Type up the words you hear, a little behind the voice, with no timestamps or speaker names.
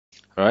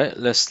Alright,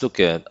 let's look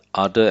at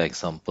other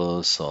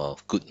examples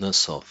of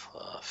goodness of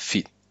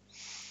fit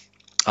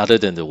other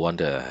than the one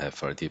that I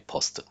have already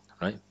posted,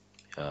 right?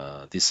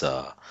 These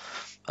are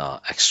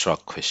extra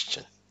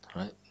question,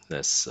 right?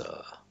 That's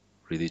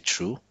really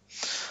true.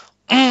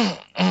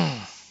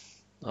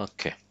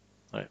 Okay,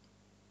 right.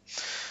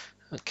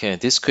 Okay,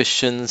 these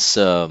questions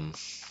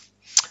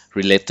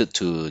related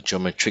to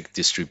geometric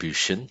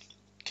distribution.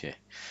 Okay,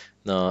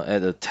 now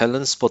at a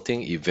talent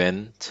spotting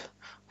event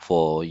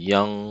for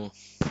young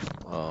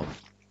um,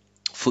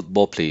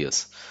 football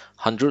players,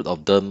 hundred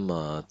of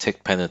them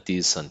take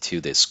penalties until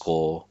they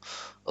score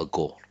a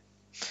goal.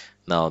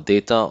 Now,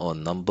 data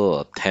on number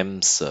of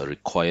attempts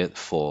required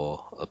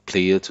for a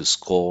player to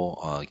score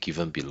are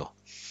given below.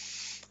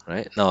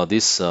 Right now,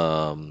 this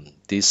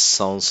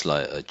sounds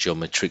like a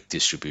geometric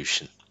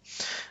distribution.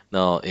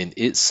 Now, in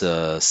its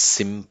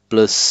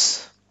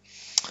simplest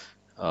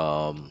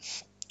um,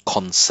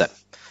 concept,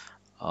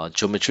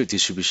 geometric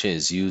distribution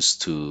is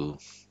used to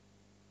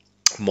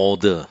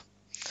model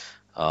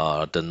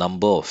the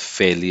number of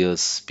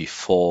failures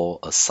before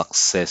a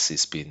success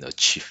is being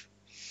achieved.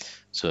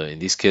 So in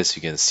this case,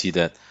 you can see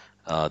that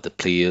the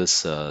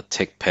players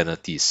take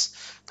penalties,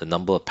 the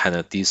number of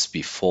penalties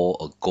before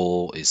a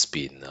goal is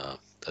being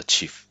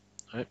achieved.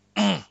 Right?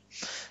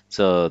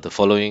 So the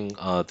following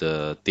are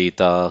the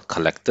data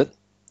collected.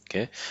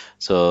 Okay,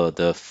 so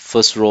the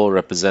first row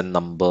represent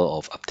number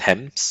of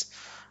attempts,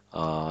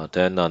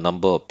 then a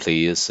number of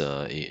players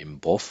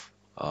involved.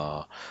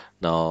 Uh,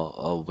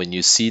 now, when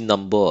you see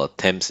number of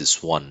attempts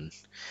is one,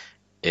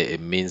 it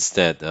means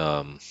that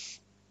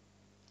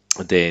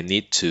they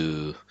need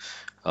to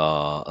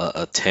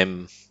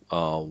attempt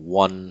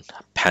one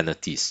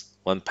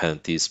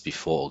penalties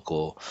before a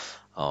goal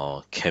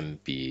can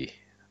be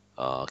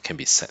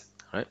set,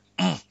 right?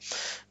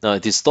 Now,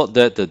 it is thought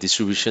that the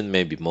distribution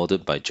may be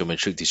modeled by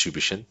geometric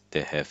distribution.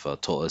 They have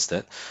told us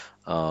that.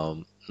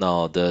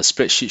 Now, the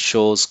spreadsheet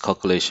shows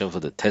calculation for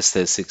the test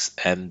statistics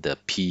and the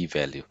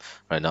p-value.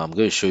 Right now, I'm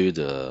going to show you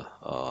the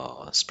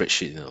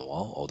spreadsheet in a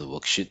while, or the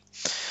worksheet.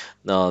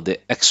 Now, the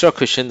extra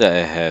question that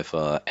I have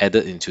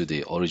added into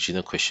the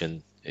original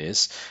question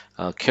is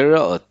carry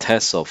out a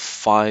test of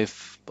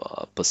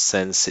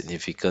 5%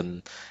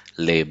 significant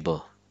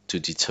label to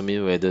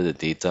determine whether the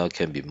data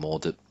can be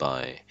modeled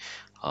by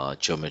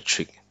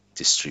geometric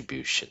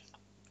distribution.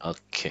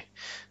 Okay,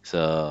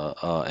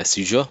 so as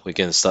usual, we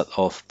can start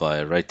off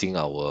by writing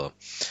our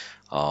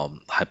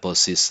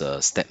hypothesis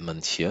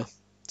statement here.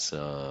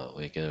 So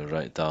we're going to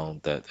write down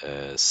that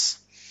as,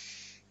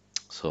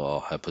 so our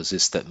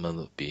hypothesis statement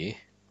would be,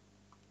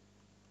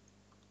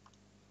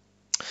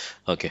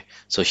 okay,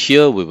 so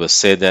here we will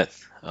say that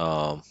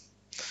um,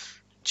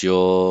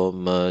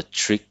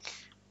 geometric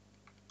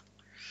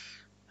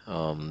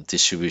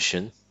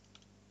distribution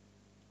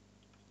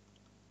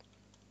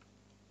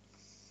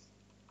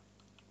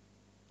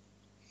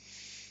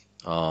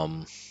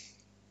um,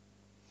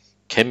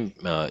 can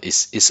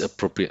is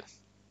appropriate,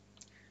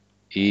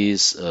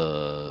 is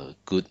a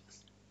good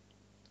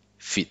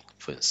fit,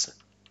 for instance,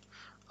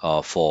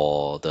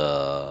 for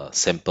the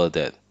sample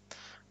that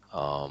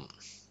um,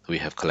 we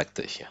have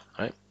collected here,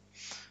 right?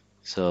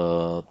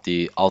 So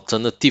the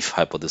alternative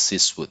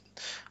hypothesis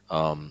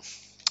um,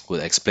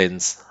 would explain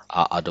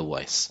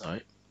otherwise, all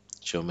right?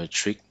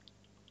 Geometric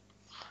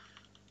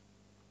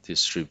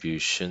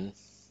distribution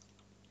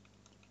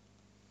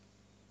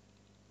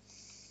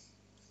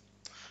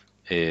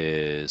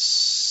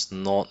is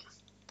not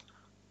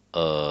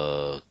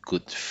a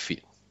good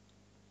fit.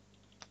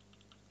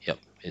 Yep,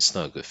 it's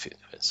not a good fit,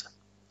 for instance.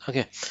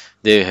 Okay,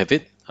 there you have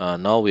it.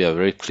 Now we are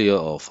very clear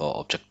of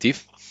our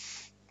objective.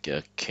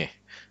 Okay,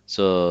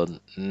 so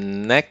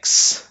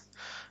next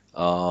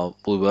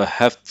we will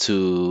have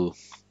to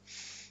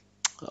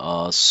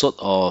sort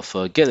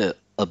of get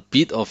a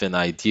bit of an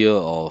idea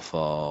of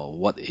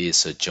what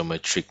is a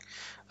geometric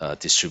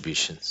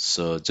distribution.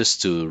 So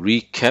just to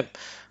recap,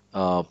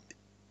 uh,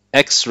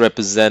 x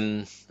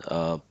represent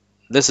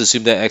let's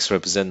assume that x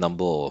represent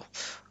number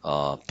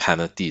of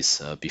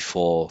penalties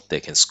before they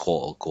can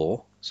score a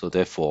goal. So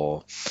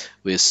therefore,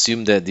 we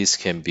assume that this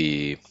can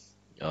be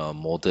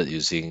modeled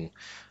using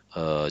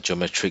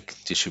geometric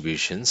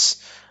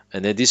distributions.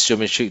 And then these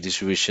geometric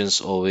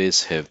distributions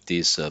always have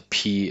this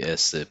P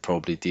as the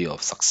probability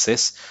of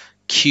success.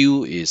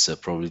 Q is a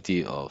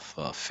probability of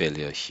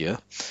failure here.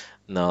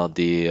 Now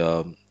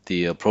the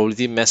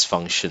probability mass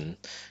function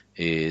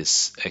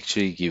is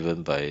actually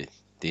given by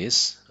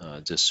this,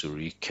 just to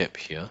recap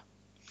here.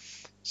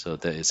 So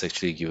that is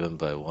actually given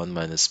by 1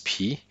 minus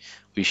P,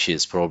 which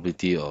is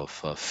probability of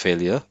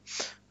failure,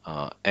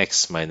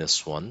 x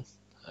minus 1,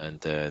 and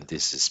then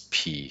this is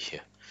P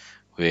here,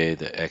 where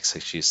the x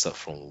actually start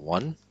from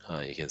 1.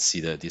 You can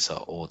see that these are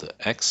all the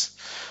x,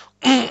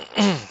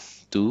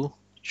 2,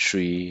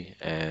 3,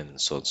 and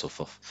so on and so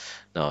forth.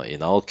 Now,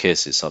 in our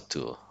case, it's up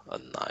to a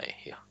 9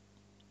 here,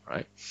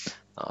 right?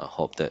 I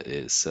hope that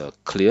is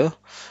clear.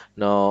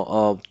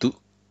 Now,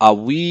 are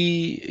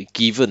we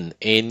given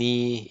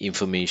any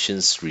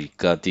informations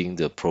regarding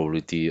the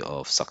probability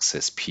of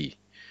success P?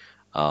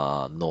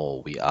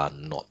 No, we are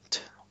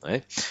not.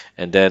 Right?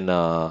 And then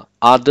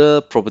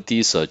other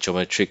properties of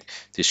geometric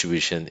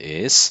distribution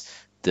is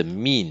the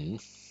mean.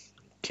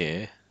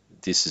 Okay,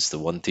 this is the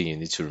one thing you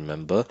need to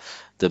remember.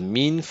 The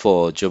mean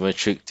for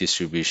geometric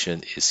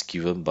distribution is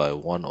given by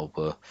 1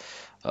 over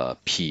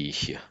p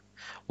here,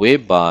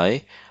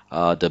 whereby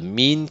the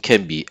mean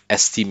can be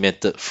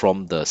estimated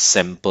from the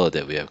sample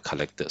that we have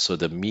collected. So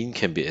the mean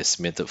can be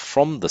estimated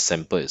from the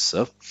sample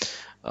itself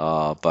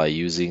by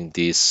using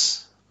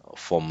this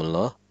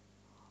formula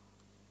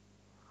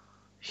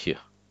here.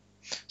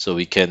 So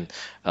we can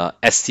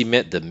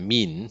estimate the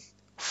mean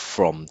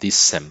from this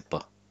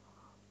sample,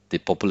 the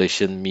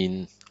population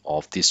mean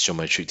of this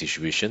geometric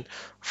distribution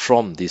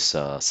from this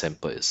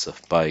sample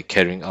itself by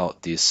carrying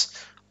out this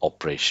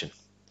operation.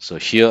 So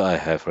here I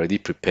have already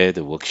prepared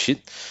the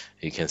worksheet.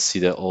 You can see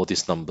that all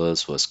these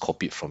numbers was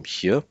copied from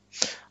here.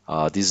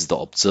 This is the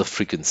observed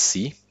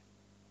frequency.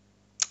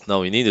 Now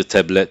we need to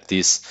tabulate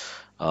these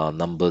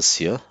numbers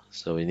here.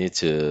 So we need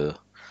to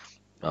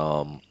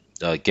um,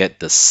 get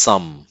the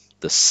sum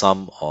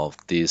of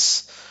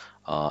this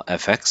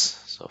fx.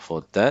 So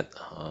for that,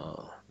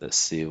 let's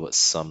see what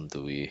sum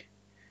do we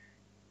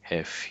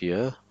have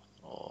here,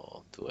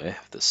 or do I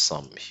have the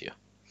sum here?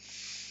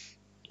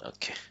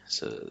 Okay,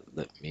 so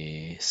let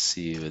me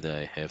see whether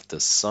I have the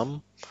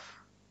sum.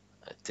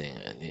 I think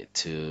I need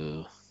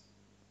to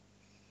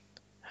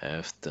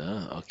have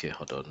the, okay,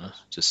 hold on,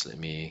 just let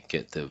me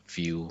get the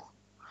view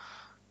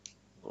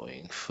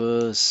going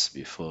first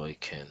before I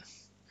can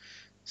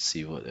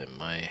see what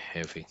am I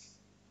having.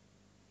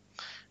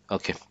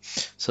 Okay,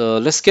 so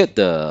let's get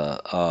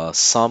the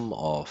sum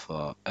of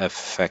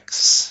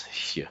fx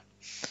here.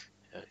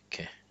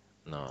 Okay,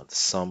 now the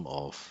sum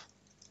of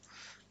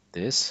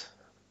this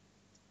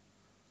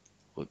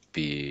would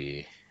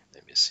be,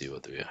 let me see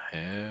what do we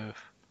have.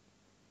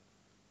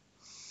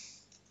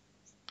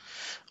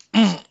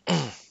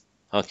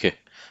 Okay,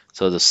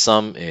 so the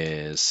sum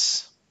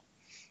is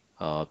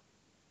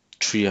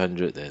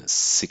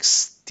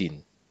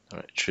 316. All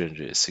right,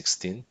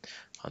 316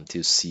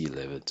 until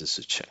C11, just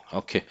to check.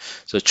 Okay,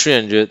 so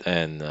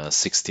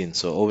 316.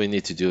 So all we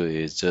need to do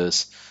is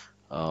just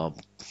uh,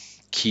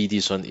 key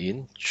this one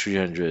in,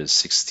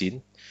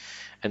 316,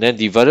 and then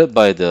divided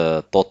by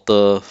the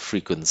total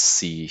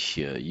frequency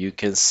here. You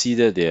can see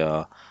that there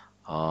are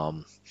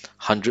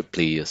 100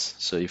 players.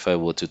 So if I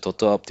were to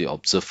total up the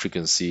observed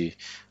frequency,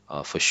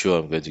 for sure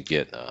I'm going to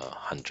get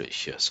 100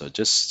 here. So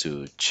just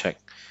to check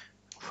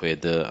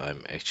whether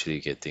I'm actually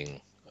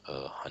getting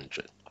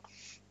 100.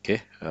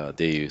 Okay,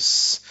 there you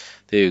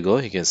go.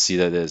 You can see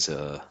that there's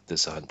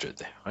 100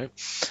 there, right?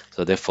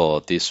 So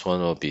therefore, this one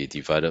will be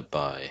divided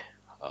by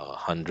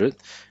 100,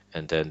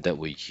 and then that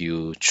will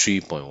yield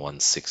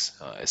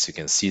 3.16. As you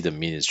can see, the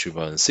mean is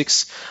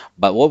 3.16.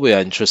 But what we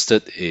are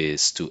interested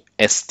is to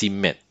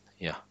estimate.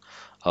 Yeah,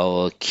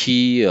 our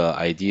key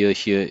idea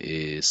here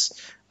is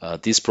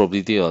this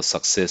probability of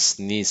success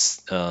need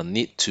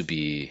to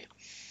be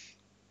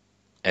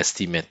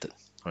estimated,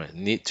 right?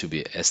 Need to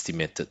be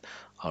estimated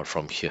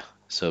from here.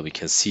 So we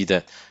can see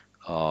that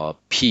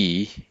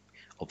P,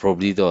 or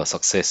probability of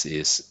success,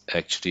 is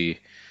actually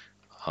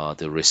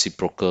the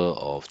reciprocal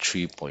of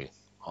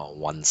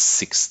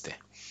 3.16 there.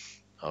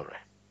 All right.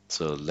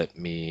 So let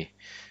me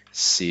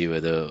see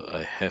whether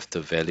I have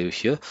the value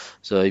here.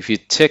 So if you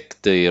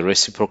take the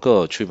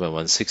reciprocal of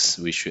 3.16,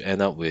 we should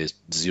end up with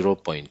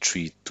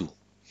 0.32.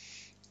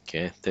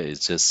 Okay, that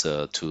is just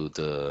to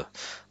the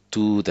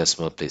two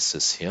decimal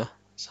places here.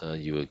 So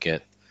you will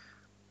get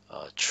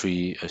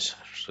sorry,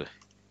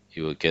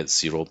 you will get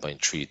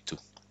 0.32.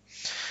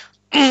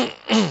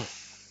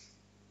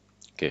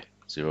 Okay,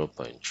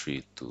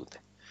 0.32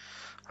 there.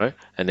 Right,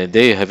 and then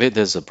there you have it.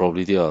 There's a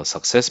probability of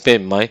success. Bear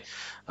in mind,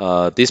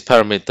 this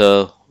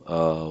parameter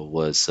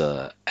was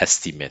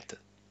estimated.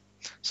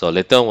 So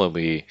later when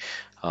we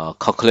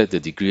calculate the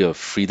degree of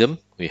freedom,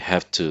 we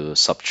have to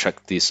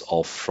subtract this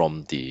off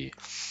from the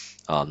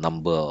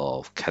number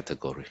of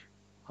category.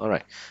 All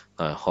right,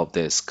 I hope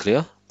that is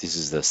clear. This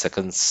is the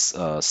second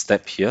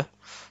step here.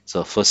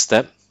 So first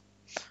step,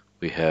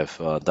 we have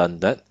done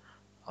that.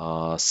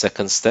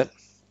 Second step,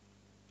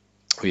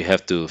 we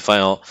have to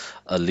find out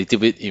a little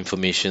bit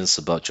informations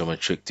about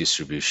geometric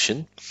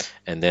distribution,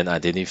 and then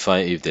identify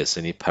if there's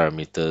any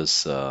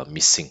parameters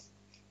missing.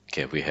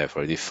 Okay, we have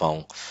already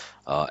found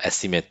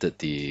estimated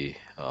the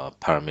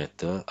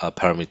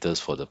parameters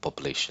for the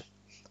population.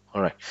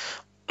 All right.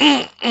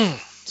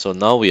 So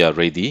now we are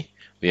ready.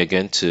 We are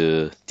going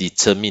to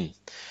determine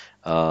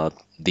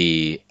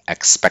the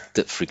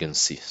expected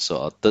frequency.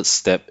 So our third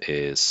step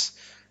is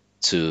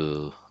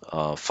to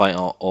find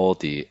out all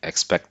the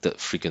expected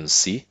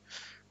frequency.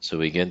 So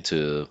we're going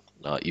to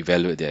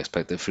evaluate the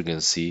expected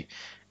frequency,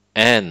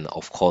 and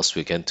of course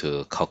we're going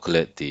to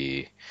calculate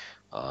the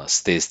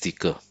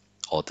statistical,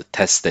 or the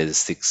test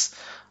statistics,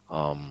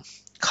 um,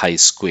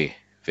 chi-square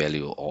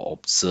value, or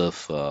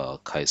observe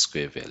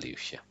chi-square value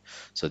here.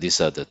 So these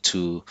are the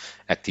two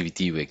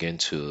activity we're going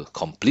to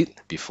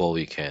complete before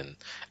we can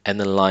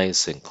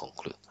analyze and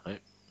conclude, right?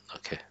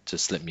 Okay,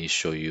 just let me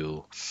show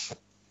you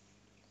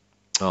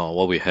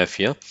what we have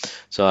here.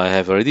 So I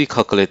have already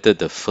calculated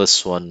the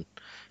first one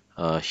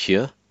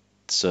here.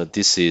 So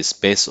this is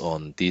based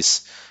on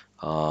this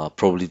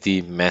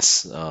probability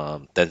mass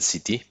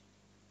density,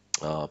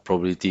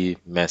 probability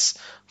mass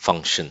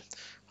function.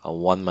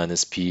 1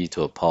 minus p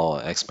to a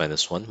power x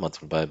minus 1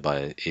 multiplied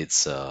by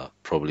its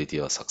probability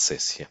of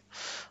success here.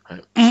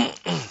 Right.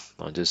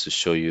 Now just to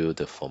show you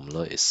the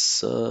formula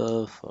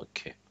itself.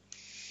 Okay.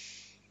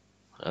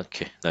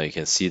 Okay, now you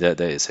can see that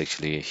that is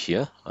actually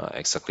here,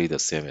 exactly the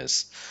same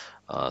as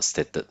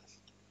stated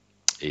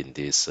in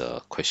this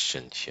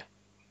question here.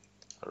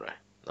 All right,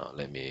 now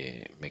let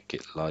me make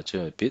it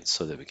larger a bit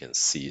so that we can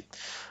see it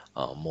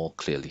more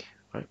clearly,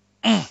 right?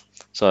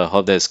 So I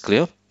hope that's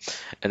clear.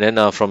 And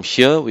then from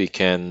here, we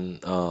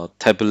can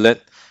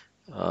tabulate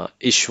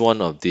each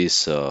one of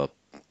these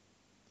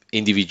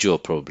individual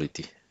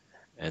probability.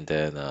 And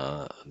then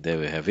there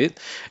we have it.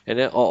 And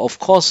then of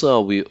course,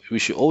 we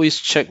should always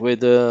check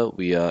whether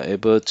we are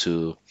able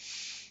to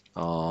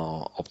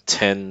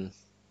obtain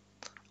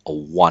a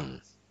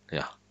 1.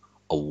 Yeah,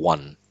 a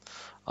 1.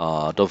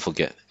 Don't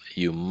forget,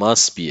 you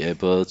must be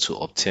able to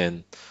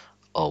obtain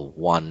a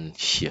 1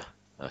 here.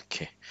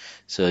 Okay,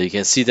 so you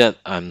can see that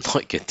I'm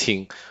not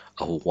getting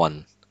a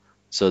 1.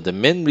 So the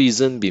main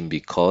reason being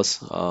because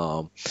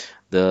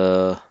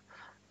the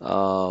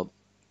uh,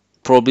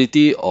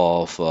 probability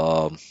of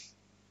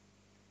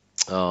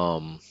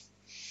um,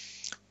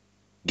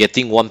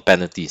 getting 1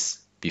 penalties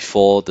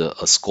before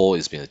a score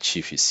is being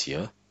achieved is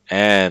here,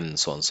 and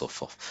so on and so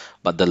forth.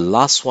 But the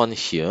last one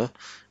here,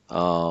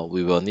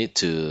 we will need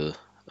to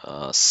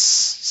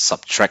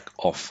subtract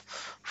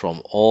off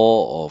from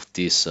all of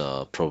this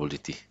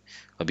probability,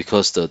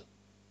 because the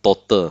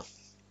total,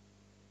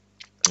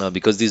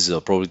 because this is a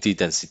probability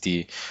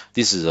density,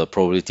 this is a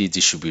probability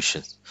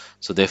distribution,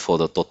 so therefore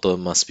the total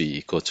must be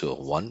equal to a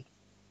 1.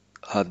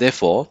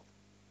 Therefore,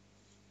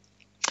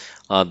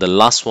 the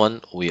last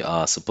one we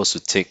are supposed to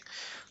take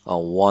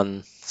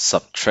 1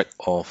 subtract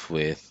off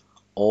with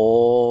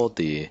all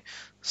the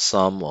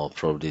sum of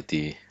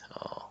probability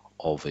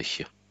over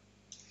here.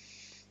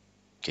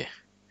 Okay,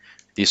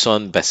 this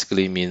one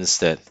basically means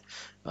that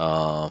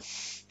uh,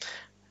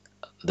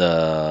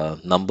 the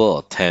number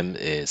of attempt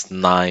is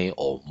 9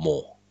 or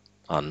more,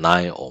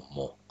 9 or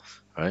more,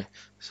 right?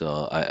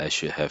 So I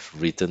should have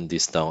written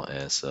this down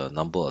as a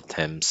number of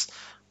attempts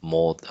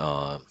more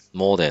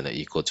than or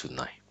equal to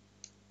 9.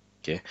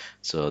 Okay,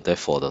 so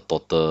therefore the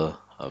total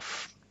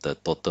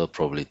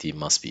probability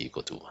must be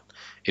equal to 1.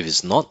 If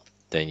it's not,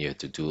 then you have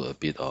to do a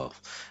bit of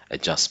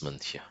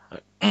adjustment here,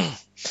 right?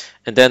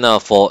 And then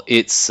for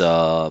its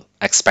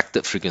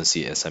expected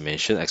frequency, as I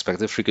mentioned,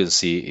 expected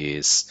frequency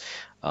is,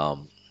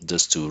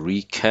 just to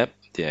recap,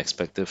 the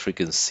expected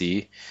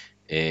frequency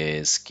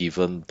is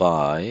given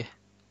by,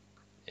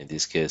 in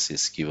this case,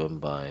 is given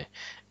by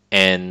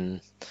n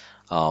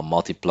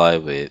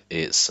multiplied with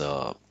its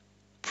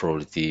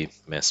probability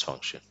mass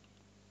function.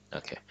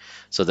 Okay,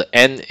 so the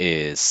n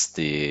is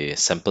the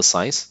sample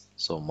size,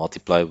 so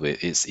multiply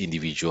with its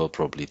individual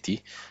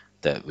probability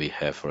that we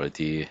have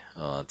already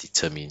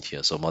determined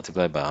here. So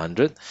multiply by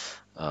 100,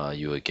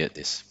 you will get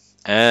this,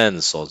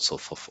 and so on and so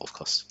forth, of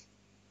course.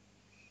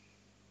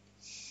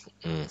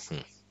 hmm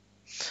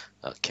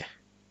Okay,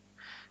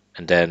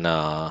 and then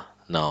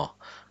now,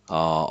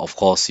 of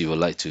course, you would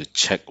like to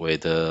check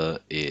whether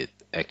it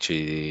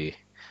actually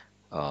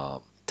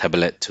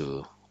tabulate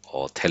to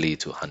or tally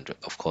to 100.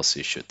 Of course,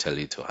 you should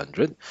tally to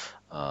 100,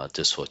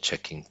 just for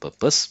checking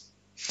purpose.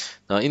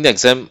 Now, in the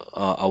exam,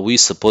 are we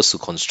supposed to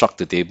construct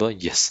the table?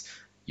 Yes,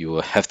 you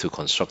will have to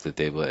construct the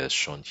table as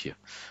shown here.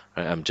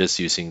 Right? I'm just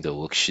using the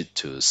worksheet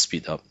to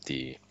speed up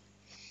the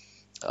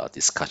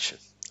discussion.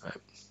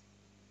 Right?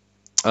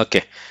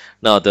 Okay,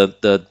 now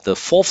the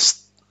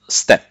fourth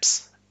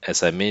steps,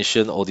 as I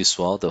mentioned all this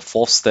while, the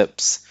fourth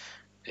steps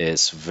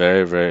is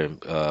very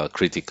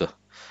critical.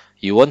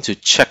 You want to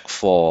check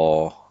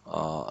for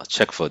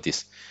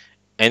this.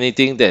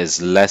 Anything that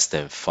is less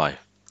than 5.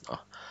 Uh,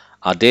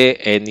 Are there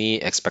any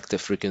expected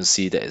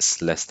frequency that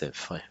is less than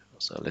 5?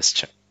 So let's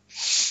check.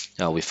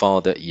 Now we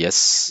found that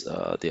yes,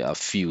 there are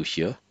few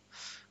here.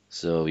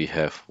 So we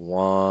have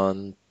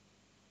 1,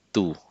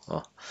 2.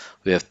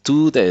 We have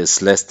 2 that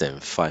is less than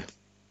 5.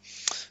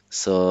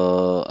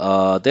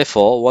 So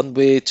therefore, one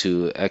way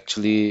to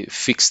actually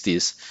fix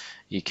this,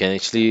 you can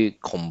actually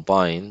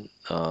combine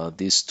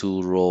these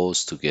two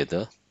rows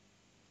together.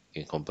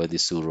 You can combine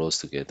these two rows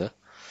together.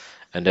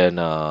 And then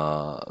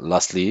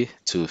lastly,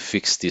 to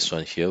fix this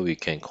one here, we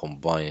can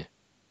combine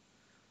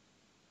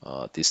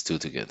these two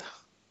together,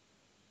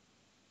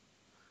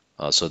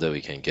 so that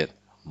we can get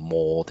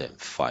more than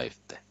 5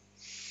 then.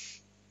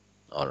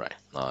 All right,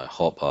 now I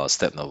hope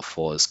step number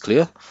 4 is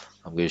clear.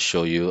 I'm going to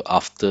show you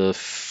after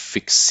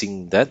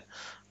fixing that,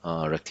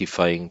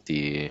 rectifying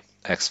the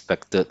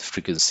expected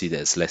frequency that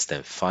is less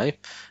than 5,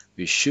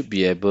 we should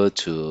be able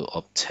to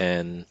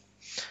obtain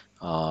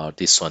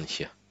this one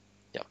here.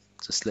 Yeah,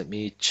 just let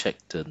me check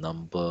the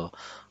number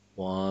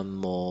one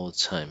more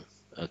time.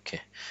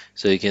 Okay,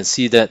 so you can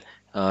see that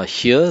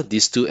here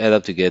these two add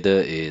up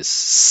together is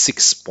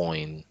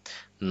 6.9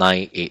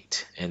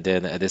 98, and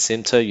then at the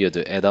same time you have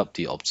to add up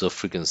the observed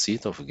frequency,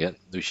 don't forget,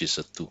 which is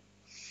a 2.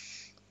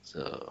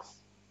 So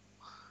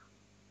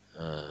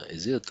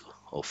is it a 2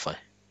 or 5?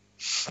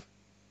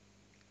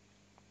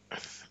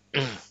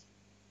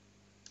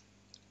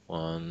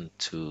 1,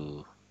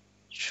 2,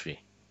 3.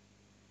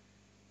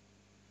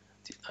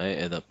 Did I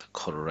add up the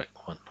correct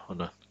one?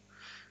 Hold on.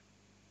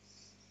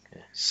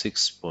 Okay.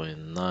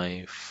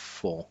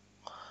 6.94.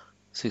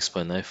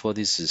 6.94.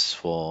 This is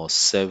for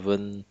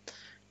 7,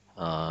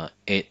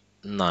 8,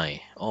 9.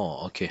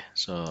 Oh, okay.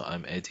 So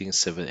I'm adding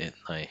 7, 8,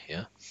 9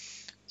 here.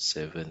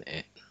 7,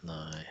 8,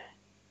 9.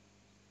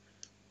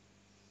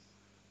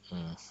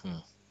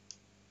 Mhm.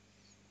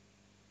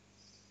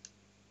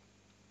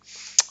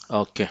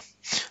 Okay.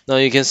 Now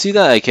you can see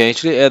that I can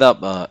actually add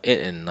up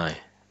 8 and 9.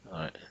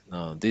 Alright.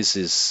 Now this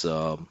is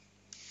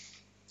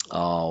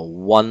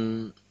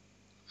one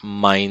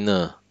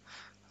minor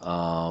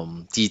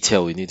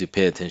detail we need to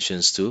pay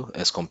attention to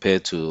as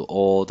compared to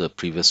all the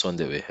previous one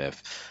that we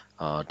have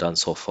done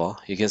so far.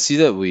 You can see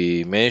that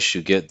we managed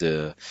to get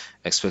the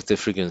expected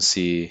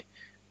frequency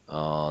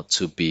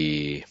to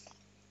be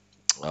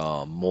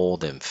more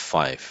than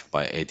 5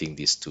 by adding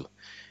these two.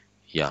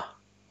 Yeah,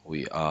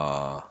 we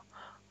are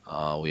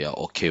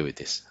okay with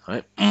this,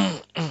 right?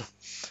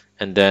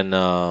 And then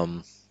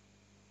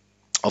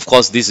of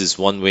course this is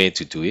one way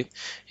to do it.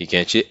 You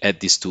can actually add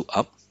these two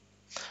up,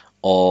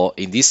 or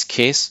in this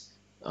case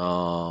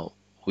uh,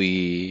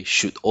 we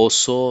should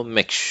also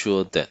make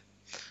sure that,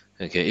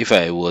 okay, if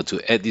I were to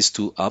add these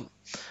two up,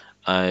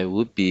 I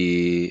would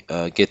be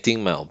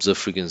getting my observed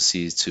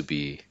frequency to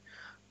be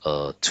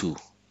 2.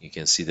 You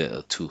can see that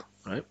a 2,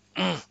 right?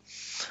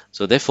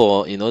 So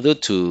therefore, in order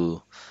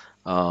to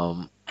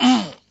um,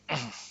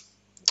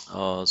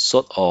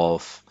 sort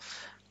of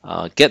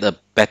get a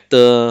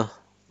better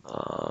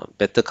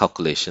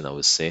calculation, I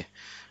would say,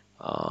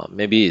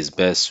 maybe it's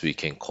best we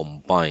can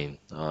combine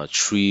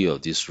 3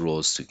 of these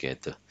rows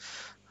together.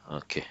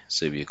 Okay,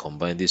 so if we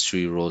combine these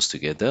 3 rows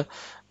together,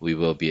 we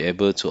will be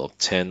able to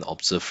obtain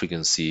observed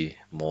frequency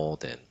more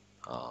than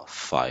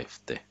 5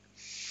 there.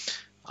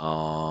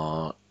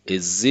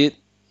 Is it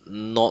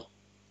not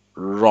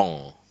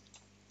wrong?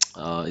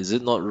 Is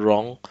it not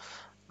wrong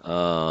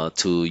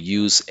to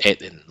use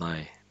 8 and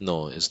 9?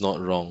 No, it's not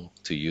wrong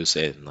to use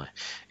 8 and 9.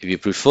 If you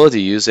prefer to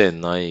use 8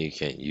 and 9, you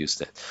can use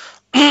that.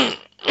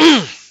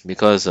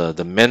 Because uh,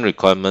 the main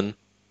requirement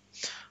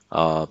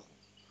in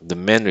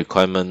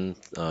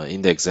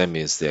the exam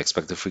is the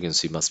expected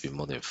frequency must be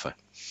more than 5.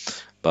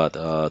 But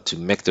to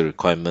make the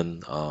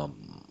requirement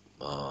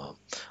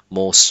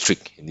more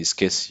strict, in this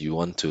case, you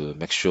want to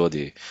make sure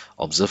the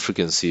observed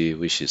frequency,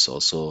 which is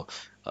also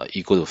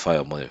equal to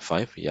 5 or more than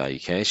 5. Yeah, you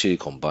can actually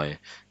combine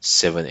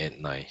 7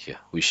 and 9 here,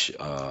 which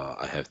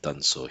I have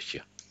done so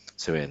here.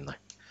 7 and 9.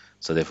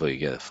 So therefore, you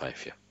get a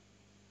 5 here.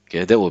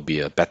 Okay, that would be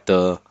a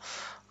better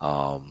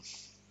um,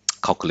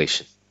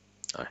 calculation.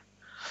 All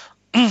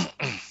right.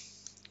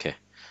 Okay.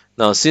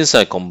 Now, since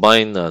I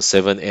combine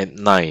 7 and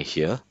 9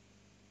 here,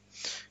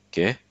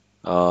 okay,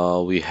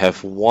 we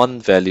have one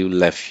value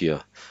left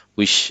here,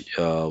 which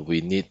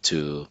we need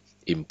to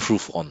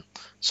improve on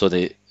so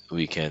that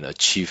we can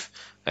achieve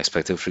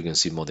expected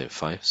frequency more than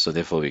 5. So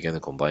therefore, we're going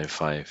to combine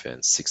 5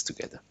 and 6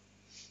 together.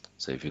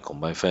 So if you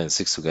combine 5 and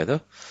 6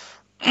 together,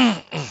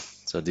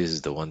 so this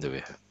is the one that we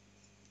have.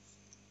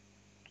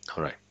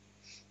 All right.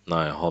 Now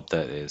I hope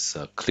that is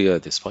clear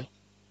at this point.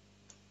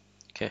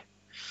 Okay.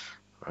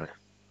 All right.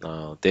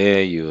 Now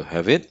there you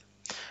have it.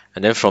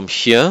 And then from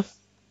here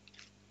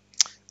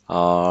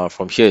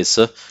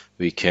itself,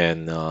 we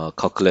can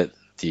calculate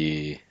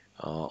the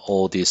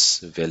all these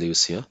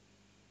values here.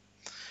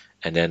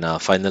 And then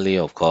finally,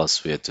 of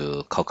course, we have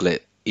to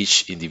calculate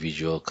each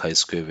individual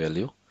chi-square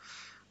value.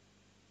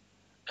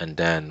 And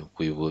then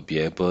we will be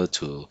able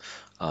to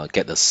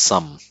get the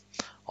sum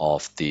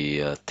of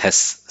the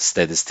test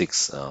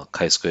statistics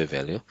chi-square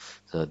value.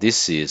 So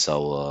this is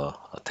our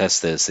test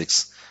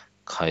statistics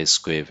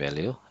chi-square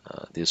value.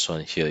 This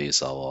one here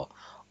is our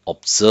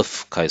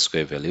observed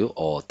chi-square value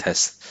or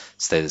test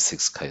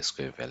statistics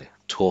chi-square value,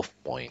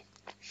 12 point.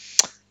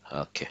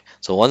 Okay,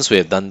 so once we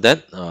have done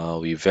that,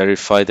 we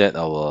verify that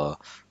our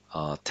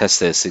test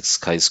statistics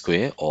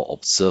chi-square or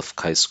observed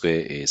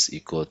chi-square is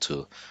equal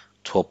to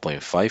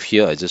 12.5.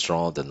 Here, I just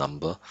round out the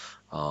number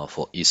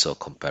for ease of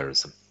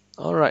comparison.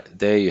 All right,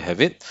 there you have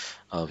it.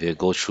 We'll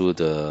go through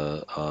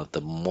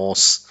the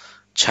most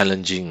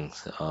challenging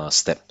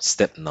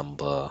step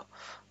number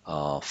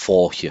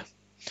 4 here,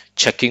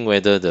 checking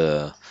whether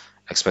the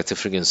expected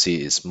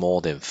frequency is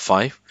more than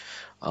 5.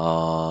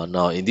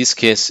 Now, in this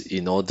case,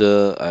 in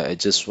order, I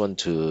just want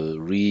to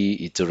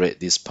reiterate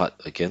this part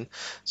again.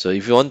 So,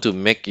 if you want to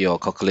make your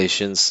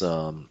calculations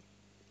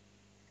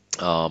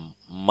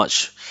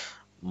much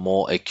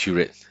more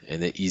accurate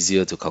and then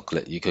easier to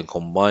calculate, you can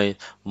combine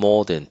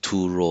more than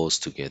 2 rows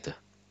together,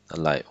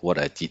 like what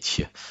I did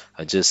here.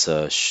 I just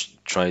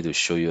try to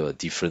show you a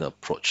different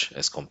approach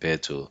as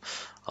compared to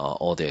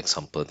all the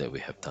example that we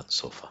have done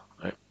so far,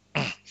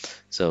 right?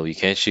 So, we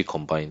can actually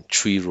combine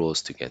 3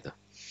 rows together.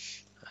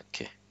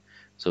 Okay.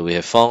 So we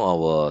have found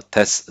our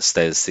test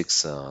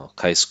statistics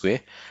chi-square.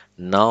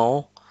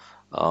 Now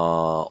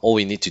all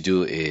we need to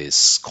do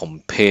is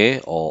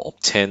compare or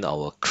obtain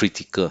our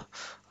critical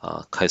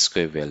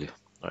chi-square value.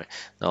 All right.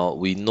 Now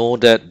we know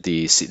that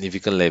the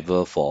significant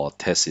level for our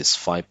test is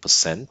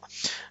 5%.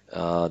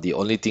 The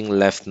only thing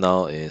left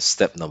now is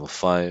step number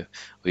 5.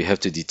 We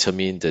have to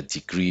determine the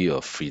degree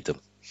of freedom.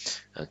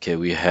 Okay,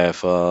 we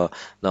have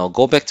now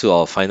go back to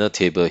our final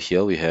table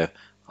here. We have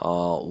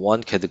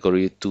one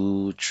category,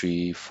 two,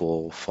 three,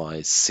 four,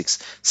 five,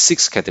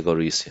 six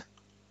categories here.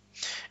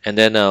 And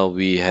then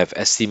we have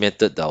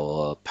estimated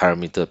our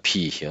parameter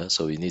p here,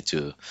 so we need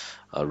to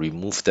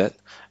remove that.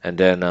 And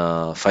then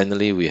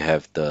finally we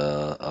have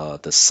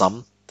the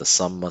sum. The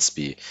sum must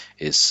be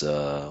is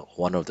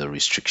one of the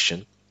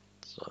restriction.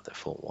 So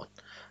therefore one.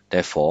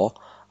 Therefore,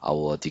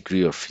 our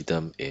degree of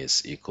freedom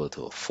is equal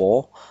to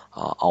 4.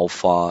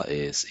 Alpha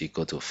is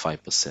equal to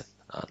 5%.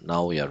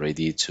 Now we are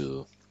ready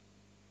to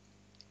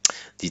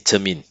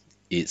determine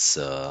its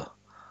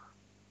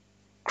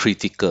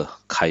critical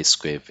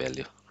chi-square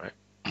value. Right.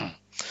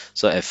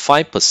 So at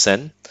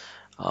 5%,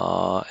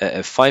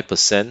 at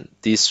 5%,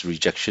 this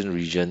rejection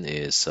region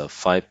is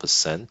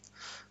 5%.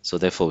 So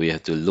therefore, we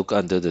have to look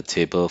under the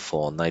table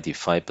for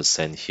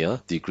 95%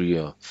 here, degree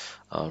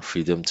of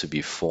freedom to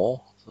be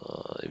 4.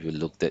 If you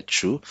look that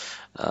through,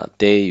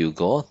 there you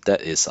go.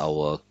 That is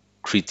our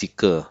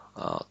critical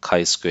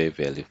chi-square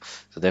value.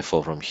 So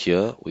therefore, from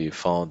here, we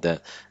found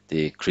that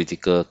the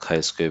critical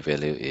chi-square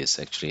value is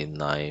actually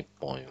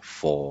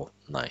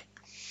 9.49.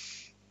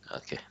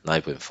 Okay,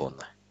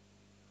 9.49.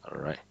 All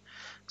right.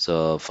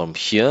 So from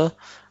here,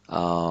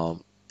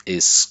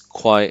 it's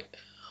quite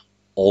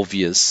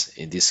obvious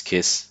in this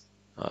case.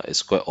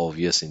 It's quite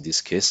obvious in this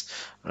case,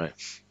 right?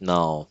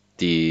 Now,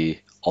 the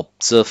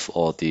observed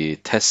or the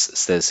test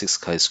statistics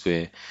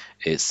chi-square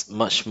is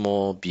much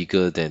more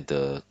bigger than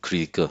the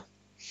critical.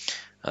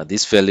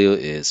 This value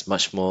is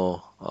much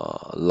more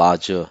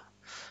larger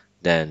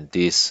than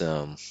this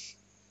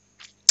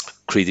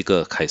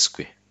critical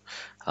chi-square.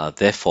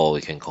 Therefore,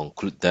 we can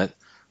conclude that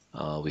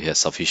we have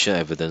sufficient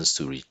evidence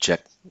to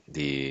reject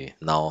the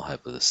null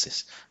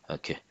hypothesis.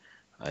 Okay,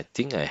 I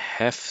think I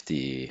have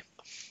the,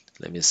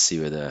 let me see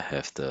whether I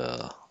have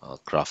the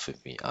graph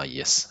with me.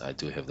 Yes, I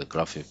do have the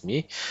graph with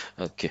me.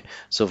 Okay,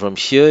 so from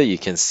here you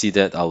can see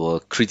that our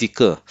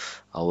critical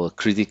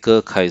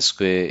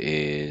chi-square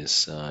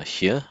is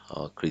here,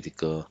 our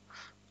critical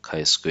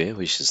chi-square,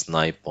 which is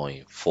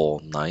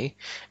 9.49,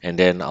 and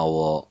then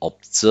our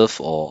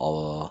observed or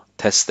our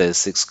test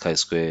statistics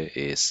chi-square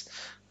is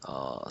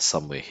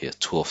somewhere here,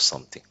 12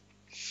 something.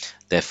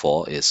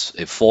 Therefore, it's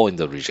a 4 in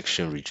the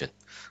rejection region.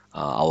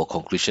 Our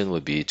conclusion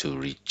would be to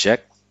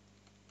reject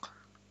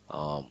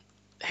um,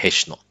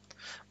 H naught.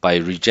 By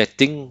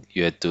rejecting,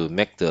 you have to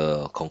make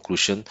the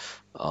conclusion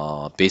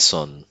based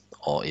on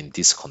or in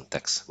this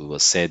context. We will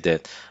say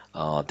that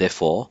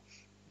therefore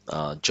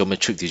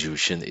geometric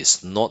distribution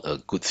is not a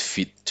good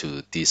fit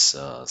to this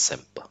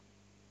sample.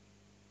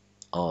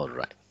 All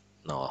right.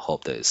 Now I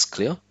hope that is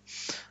clear.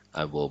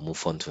 I will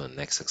move on to the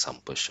next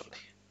example shortly.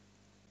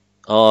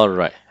 All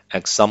right.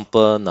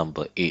 Example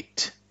number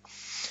 8.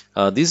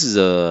 This is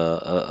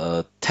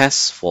a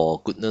test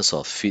for goodness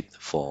of fit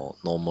for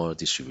normal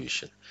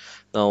distribution.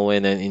 Now,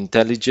 when an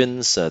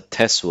intelligence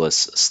test was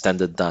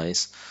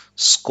standardized,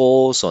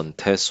 scores on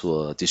tests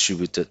were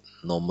distributed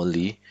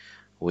normally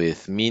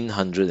with mean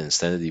 100 and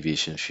standard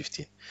deviation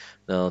 15.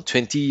 Now,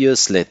 20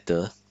 years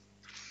later,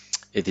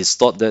 it is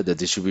thought that the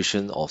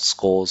distribution of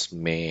scores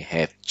may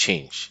have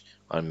changed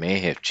or may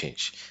have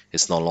changed.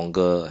 It's no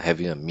longer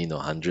having a mean of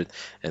 100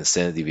 and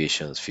standard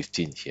deviation of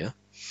 15 here.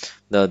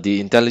 Now, the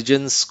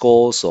intelligence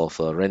scores of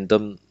a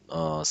random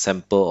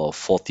sample of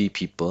 40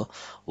 people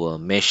were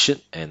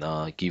measured and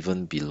are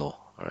given below.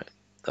 All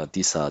right.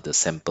 These are the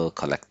sample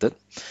collected.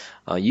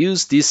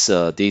 Use this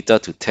data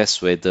to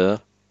test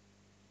whether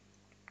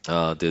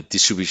the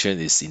distribution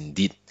is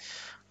indeed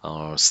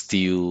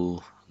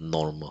still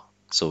normal.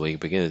 So we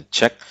begin to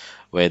check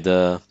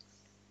whether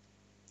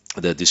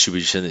the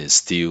distribution is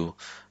still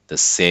the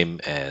same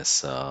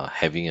as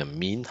having a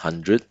mean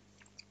 100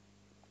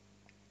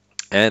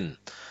 and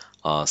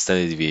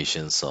standard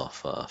deviations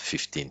of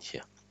 15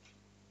 here.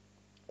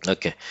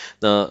 Okay,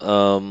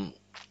 now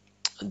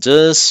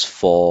just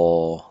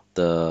for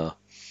the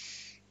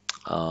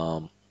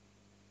um,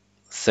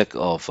 sake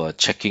of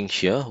checking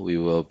here, we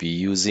will be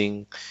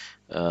using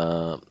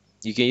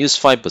you can use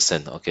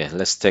 5%. Okay,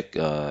 let's take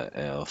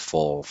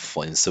for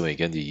instance, we're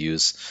going to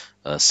use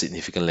a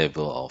significant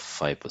level of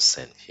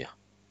 5% here,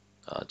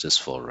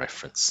 just for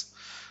reference.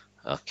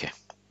 Okay,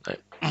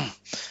 right.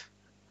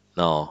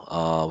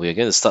 Now we are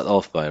going to start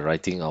off by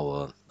writing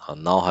our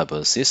null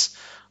hypothesis.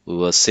 We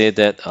will say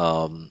that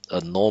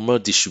a normal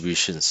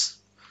distributions,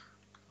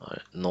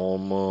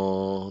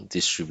 normal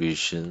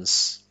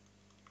distributions,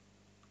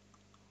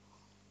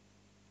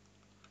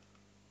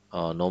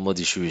 normal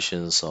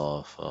distributions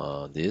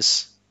of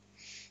this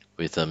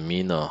with a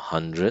mean of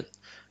 100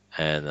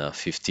 and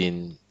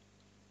 15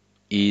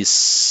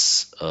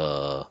 is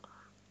a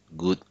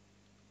good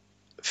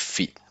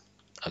fit.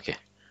 Okay,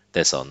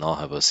 That's our null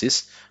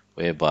hypothesis,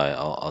 whereby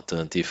our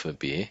alternative would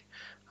be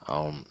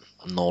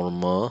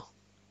normal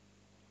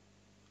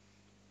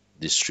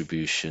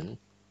distribution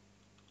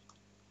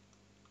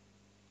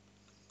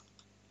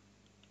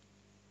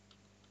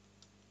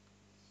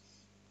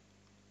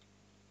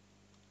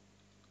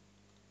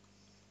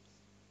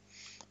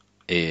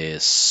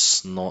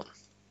is not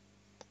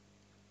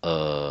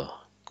a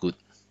good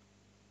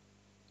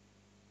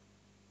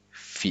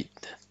fit.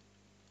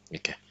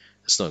 Okay,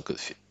 it's not a good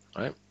fit,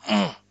 right?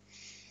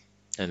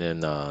 And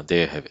then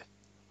there you have it.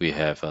 We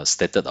have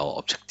stated our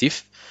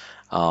objective.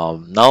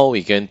 Now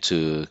we're going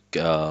to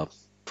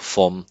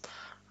perform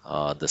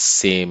the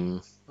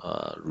same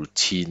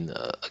routine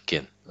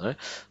again. Right?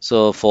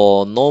 So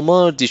for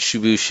normal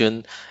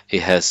distribution,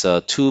 it has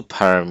two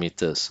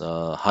parameters,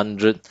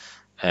 100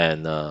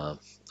 and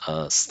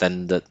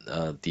standard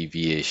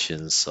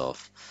deviations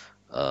of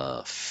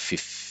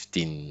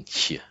 15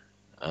 here.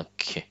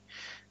 Okay,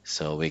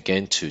 so we're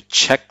going to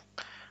check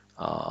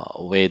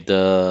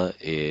whether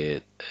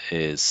it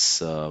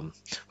is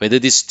whether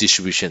this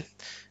distribution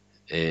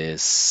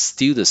is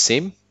still the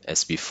same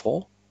as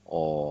before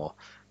or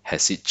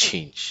has it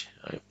changed,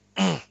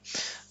 right?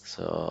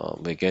 So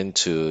we're going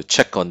to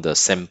check on the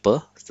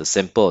sample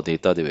of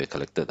data that we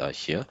collected are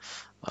here.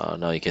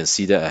 Now you can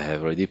see that I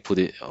have already put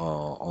it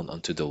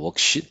onto the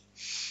worksheet.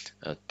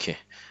 Okay.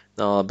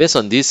 Now based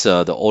on this,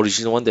 the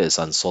original one that is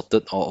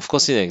unsorted, or of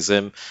course in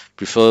exam,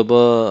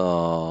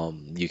 preferable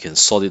you can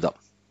sort it up.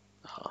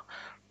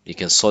 You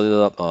can sort it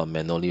up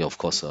manually. Of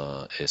course,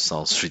 it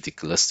sounds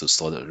ridiculous to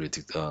sort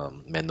it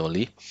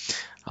manually.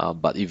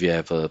 But if you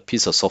have a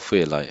piece of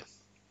software like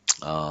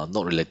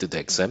not related to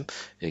exam,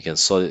 you can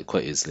sort it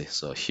quite easily.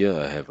 So here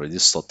I have already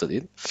sorted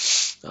it.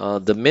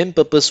 The main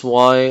purpose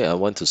why I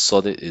want to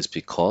sort it is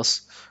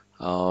because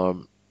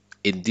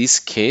in this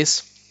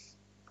case,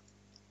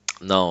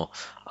 now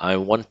I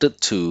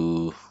wanted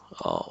to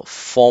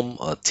form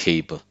a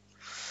table.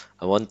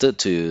 I wanted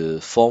to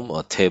form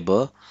a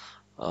table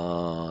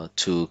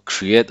to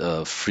create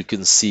a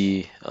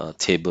frequency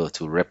table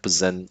to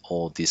represent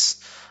all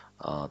this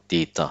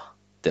data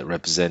that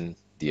represent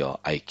your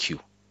IQ,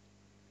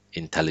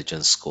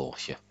 intelligence score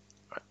here.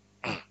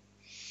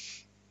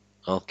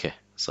 Okay,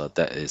 so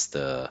that is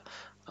the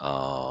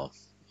uh,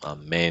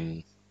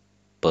 main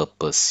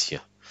purpose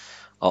here.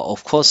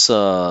 Of course,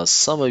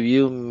 some of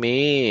you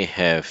may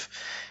have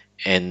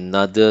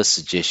another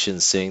suggestion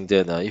saying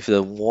that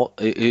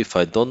if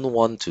I don't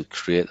want to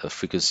create a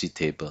frequency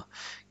table,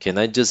 can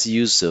I just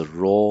use the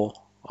raw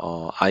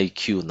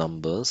IQ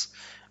numbers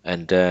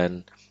and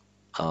then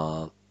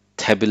uh,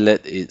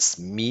 tabulate its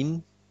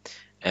mean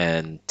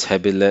and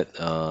tabulate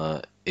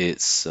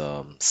its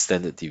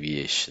standard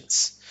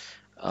deviations?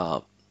 Uh,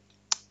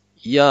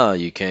 yeah,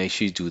 you can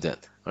actually do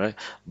that, right?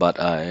 But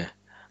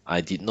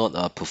I did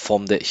not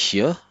perform that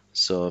here.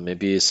 So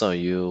maybe some of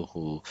you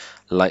who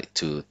like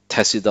to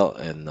test it out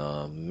and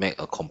make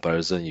a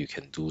comparison, you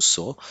can do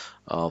so.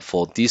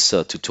 For this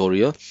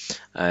tutorial,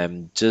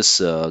 I'm just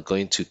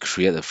going to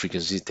create a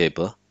frequency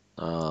table.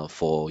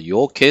 For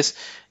your case,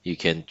 you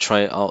can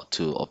try out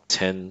to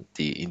obtain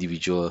the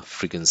individual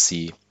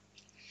frequency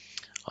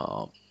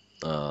uh,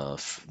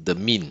 the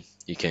mean.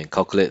 You can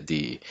calculate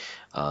the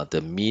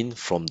mean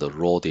from the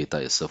raw data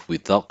itself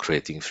without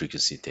creating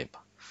frequency table.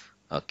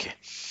 Okay,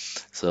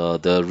 so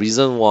the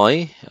reason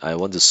why I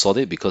want to sort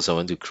it because I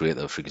want to create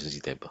a frequency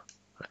table.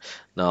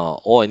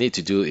 Now all I need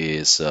to do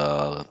is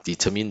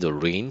determine the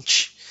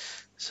range.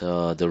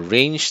 So the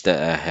range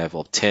that I have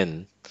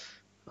obtained,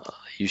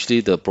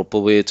 usually the proper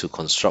way to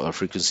construct a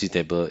frequency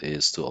table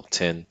is to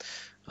obtain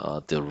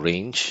the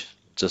range,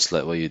 just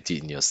like what you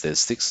did in your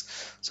statistics.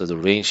 So the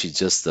range is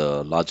just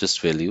the largest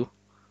value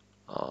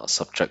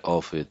subtract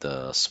off with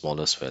the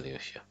smallest value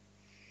here.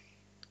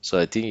 So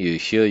I think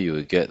you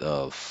will get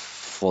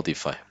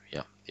 45.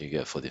 Yeah, you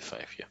get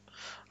 45 here,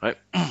 right?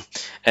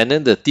 And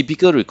then the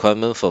typical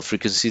requirement for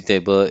frequency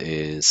table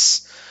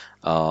is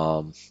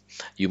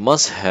you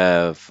must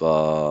have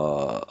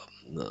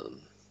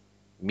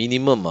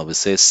minimum, I would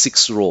say,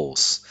 6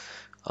 rows,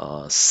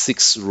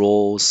 6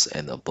 rows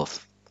and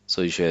above.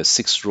 So you should have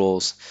 6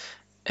 rows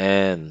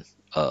and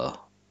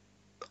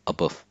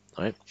above,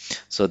 right?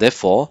 So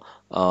therefore,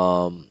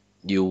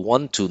 you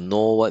want to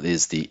know what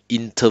is the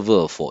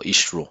interval for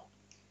each row.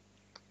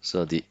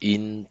 So the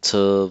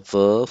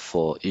interval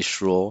for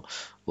each row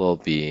will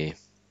be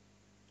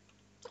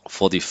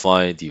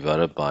 45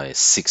 divided by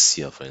 6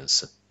 here, for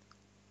instance.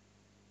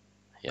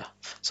 Yeah.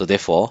 So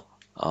therefore,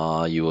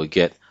 you will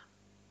get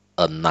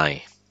a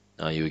 9.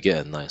 You will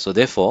get a 9. So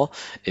therefore,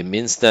 it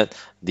means that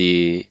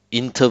the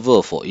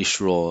interval for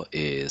each row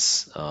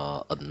is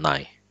a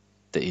 9.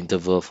 The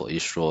interval for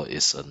each row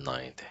is a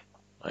 9 there,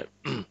 right?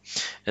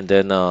 And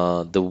then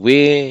the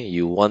way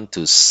you want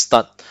to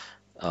start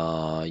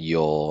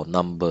your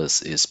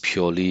numbers is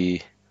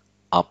purely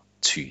up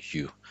to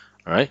you.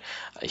 All right.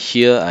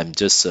 Here I'm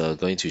just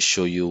going to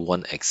show you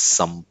one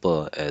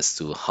example as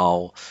to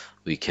how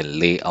we can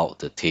lay out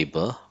the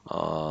table.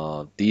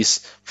 This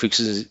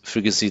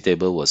frequency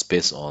table was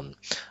based on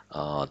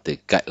the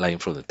guideline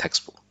from the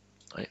textbook.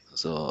 right?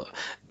 So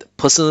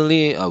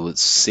personally, I would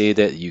say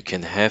that you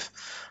can have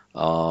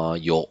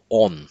your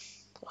own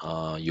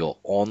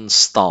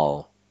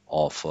style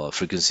of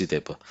frequency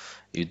table.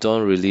 You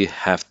don't really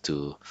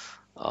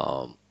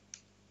um,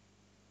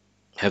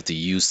 have to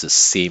use the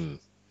same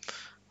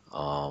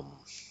um,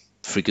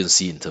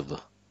 frequency interval,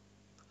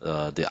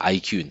 the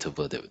IQ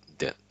interval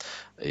that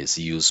is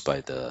used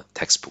by the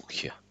textbook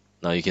here.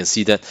 Now you can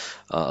see that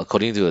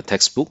according to the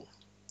textbook,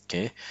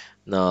 okay,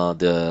 now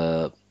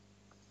the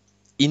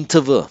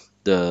interval,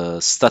 the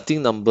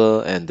starting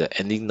number and the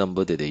ending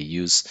number that they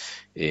use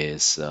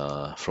is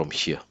from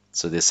here.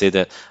 So they say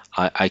that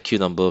IQ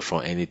number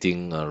from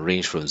anything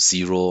range from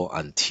 0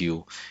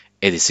 until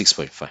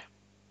 86.5,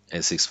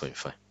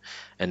 86.5.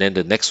 And then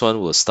the next one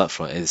will start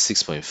from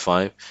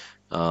 86.5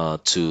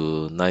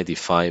 to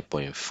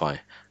 95.5.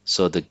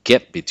 So the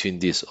gap between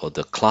this, or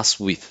the class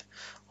width,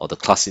 or the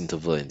class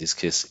interval in this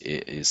case,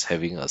 is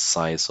having a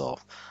size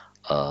of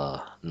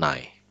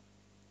 9.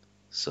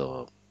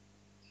 So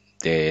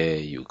there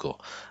you go.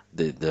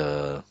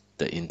 The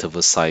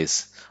interval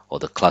size or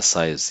the class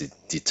size is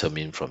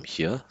determined from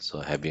here. So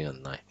having a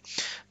 9.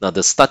 Now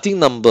the starting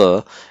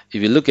number,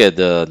 if you look at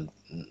the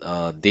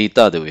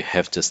data that we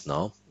have just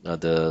now,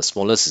 the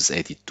smallest is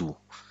 82.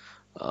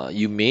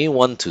 You may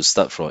want to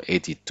start from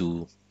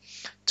 82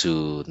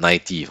 to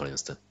 90, for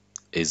instance.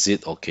 Is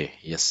it okay?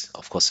 Yes,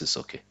 of course it's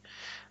okay.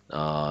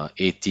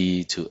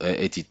 82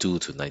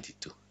 to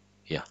 92.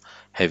 Yeah,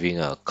 having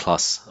a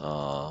class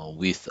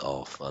width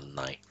of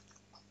 9.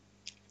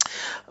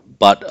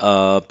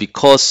 But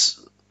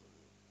because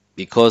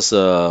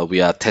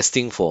we are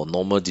testing for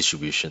normal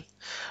distribution,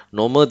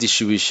 normal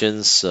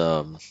distributions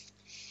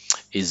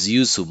is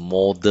used to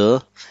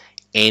model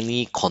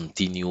any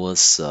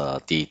continuous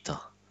data.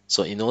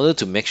 So in order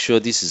to make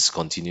sure this is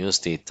continuous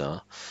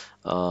data,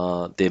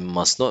 there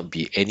must not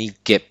be any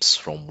gaps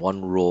from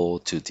one row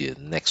to the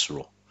next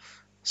row.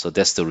 So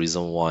that's the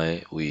reason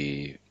why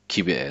we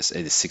keep it as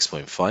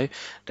 86.5.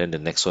 Then the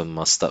next one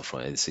must start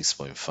from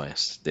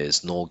 86.5. There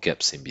is no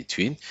gaps in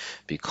between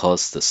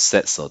because the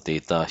sets of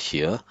data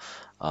here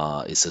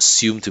is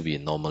assumed to be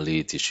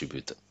normally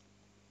distributed.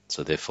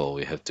 So therefore,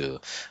 we have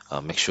to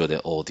make sure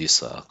that all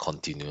these are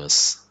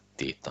continuous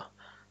data.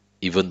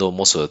 Even though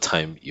most of the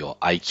time your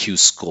IQ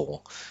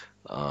score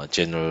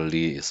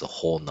generally is a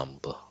whole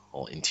number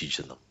or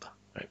integer number,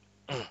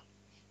 right?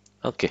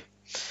 Okay.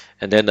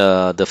 And then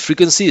the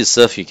frequency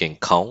itself you can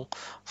count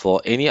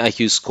for any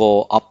IQ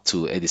score up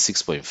to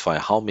 86.5.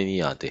 How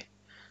many are they?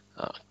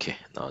 Okay,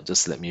 now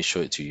just let me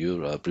show it to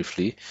you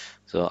briefly.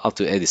 So up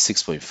to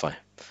 86.5.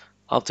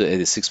 Up to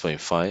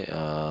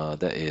 86.5,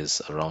 that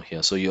is around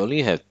here. So you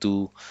only have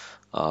two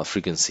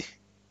frequency.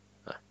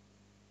 Uh,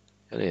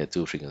 You only have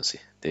two frequency.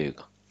 There you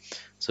go.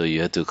 So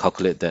you have to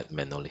calculate that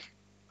manually,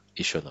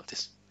 each one of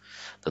this.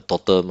 The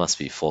total must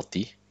be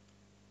 40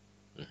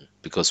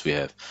 because we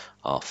have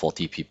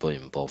 40 people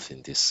involved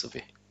in this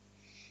survey.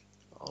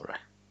 All right.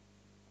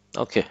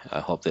 Okay,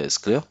 I hope that is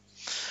clear.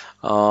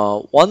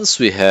 Once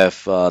we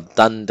have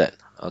done that,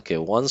 okay,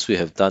 once we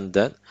have done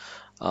that,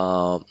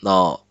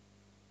 now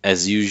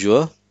as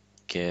usual,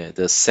 okay,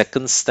 the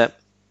second step,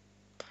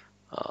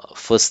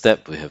 first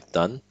step we have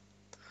done.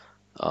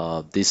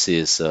 This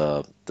is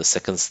the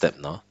second step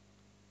now.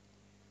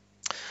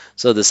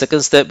 So the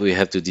second step we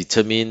have to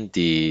determine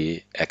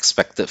the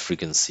expected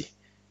frequency.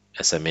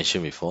 As I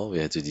mentioned before, we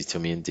have to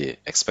determine the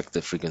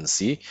expected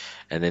frequency,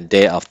 and then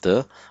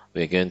thereafter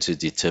we're going to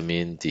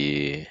determine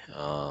the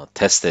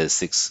test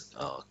statistics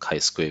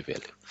chi-square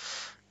value.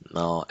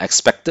 Now,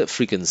 expected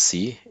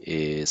frequency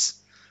is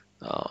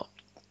uh,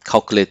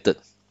 calculated,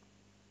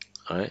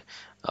 all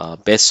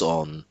right, based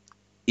on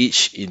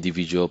each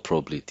individual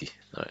probability.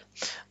 All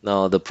right.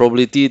 Now, the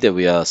probability that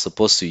we are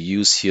supposed to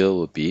use here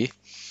would be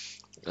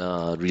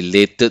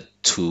related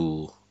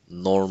to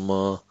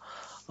normal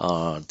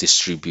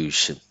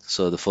distribution.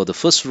 So for the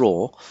first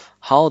row,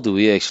 how do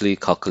we actually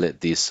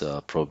calculate this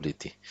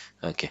probability?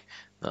 Okay,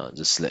 now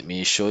just let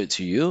me show it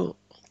to you.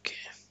 Okay,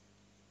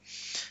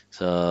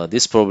 so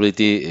this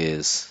probability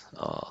is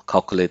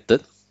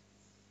calculated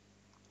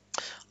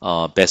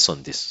based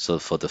on this. So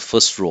for the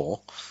first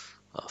row,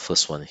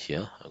 first one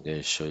here, I'm going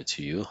to show it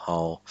to you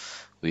how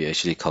we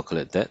actually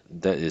calculate that.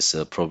 That is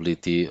a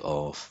probability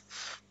of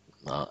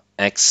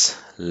x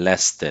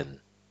less than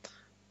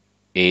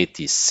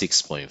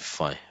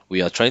 86.5.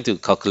 We are trying to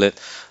calculate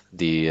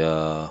the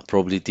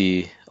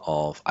probability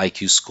of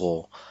IQ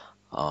score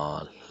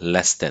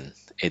less than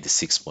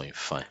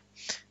 86.5.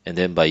 And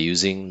then by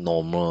using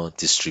normal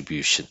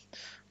distribution,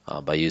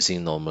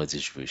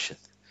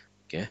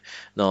 Okay.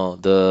 Now,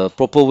 the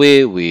proper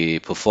way we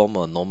perform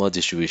a normal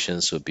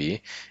distributions would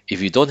be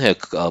if you don't have,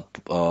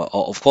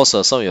 of course,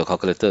 some of your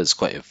calculator is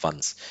quite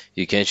advanced.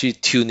 You can actually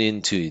tune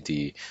into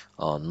the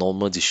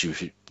normal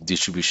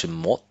distribution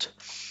mode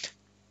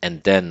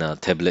and then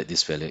tabulate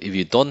this value. If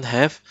you don't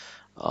have,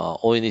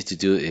 all you need to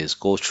do is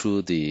go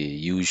through the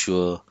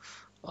usual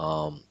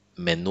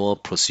manual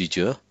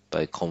procedure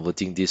by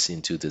converting this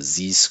into the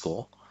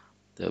z-score.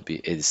 That will be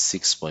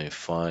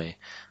 86.5.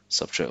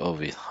 subtract off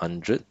with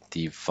 100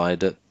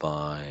 divided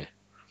by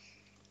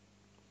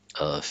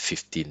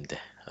 15 there.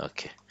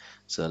 Okay,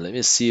 so let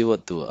me see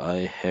what do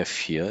I have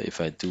here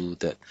if I do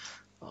that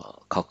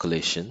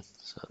calculation.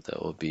 So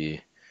that will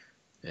be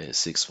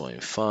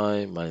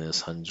 6.5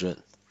 minus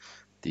 100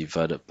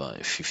 divided by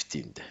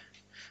 15 there.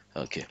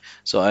 Okay,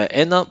 so I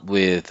end up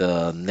with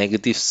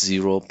negative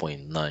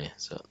 0.9.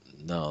 So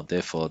now,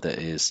 therefore, that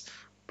is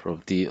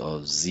probability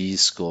of z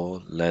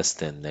score less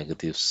than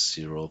negative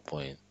 0.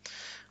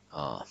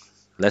 Uh,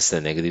 less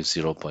than negative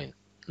 0.9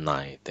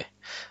 there.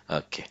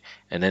 Okay,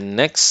 and then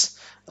next,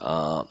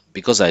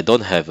 because I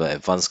don't have an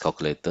advanced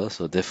calculator,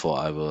 so therefore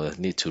I will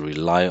need to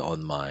rely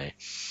on my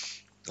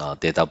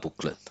data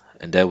booklet.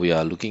 And then we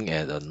are looking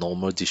at a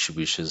normal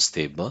distributions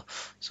table.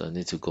 So I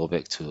need to go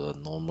back to a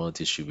normal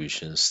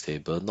distributions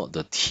table, not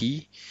the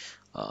T.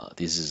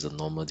 This is the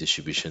normal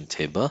distribution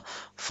table.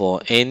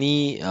 For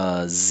any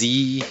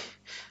Z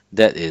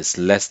that is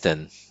less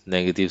than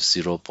negative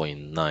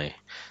 0.9.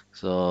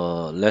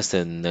 So less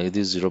than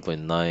negative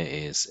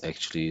 0.9 is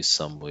actually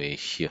somewhere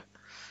here.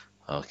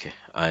 Okay,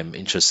 I'm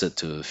interested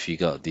to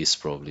figure out this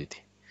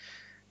probability,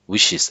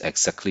 which is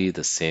exactly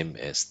the same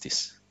as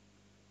this.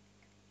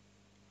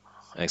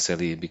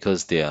 Exactly,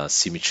 because they are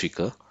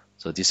symmetrical.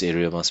 So this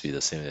area must be the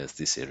same as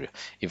this area.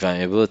 If I'm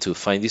able to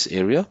find this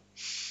area,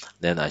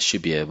 then I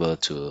should be able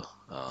to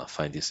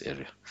find this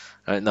area.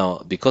 Right now,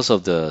 because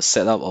of the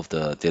setup of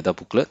the data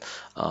booklet,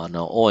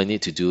 now all I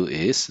need to do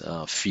is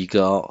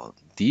figure out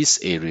this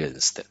area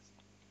instead.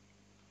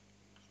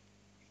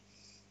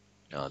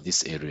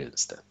 This area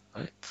instead,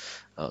 right?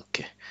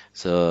 Okay,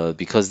 so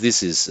because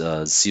this is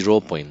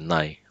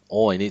 0.9,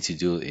 all I need to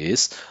do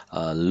is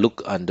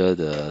look under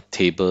the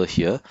table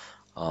here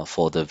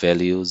for the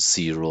value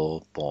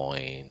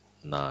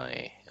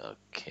 0.9.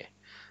 Okay,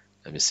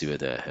 let me see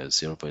whether I have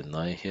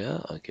 0.9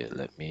 here. Okay,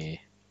 let me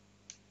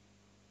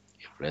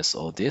erase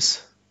all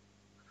this.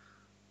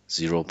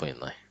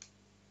 0.9,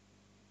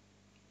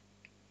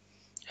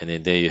 and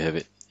then there you have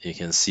it. You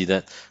can see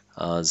that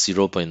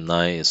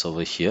 0.9 is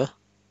over here.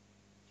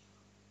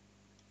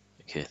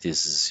 Okay,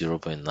 this is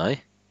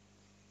 0.9.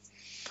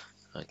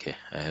 Okay,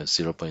 I have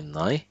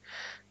 0.9.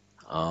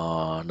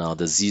 Now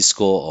the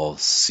z-score of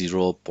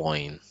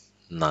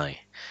 0.9,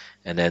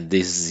 and then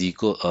this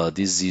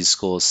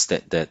z-score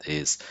stat that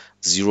is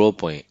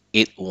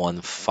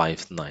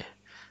 0.8159,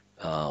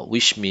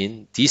 which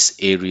means this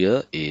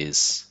area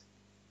is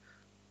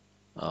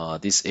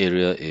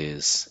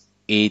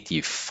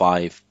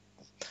 85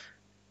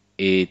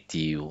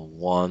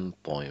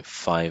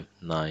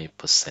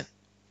 81.59%.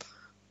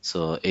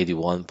 So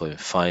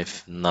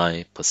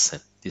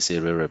 81.59%. This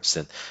area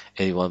represents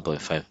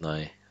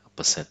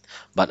 81.59%.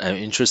 But I'm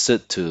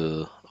interested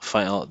to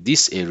find out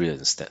this area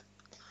instead.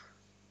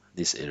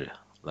 This area,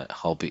 like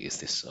how big is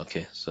this?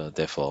 Okay, so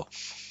therefore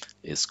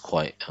it's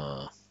quite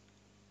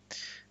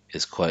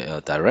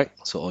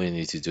direct. So all you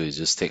need to do is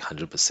just take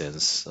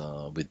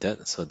 100% with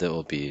that. So that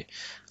will be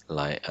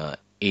like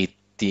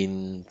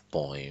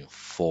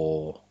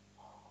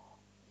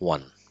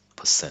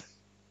 18.41%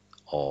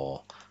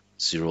 or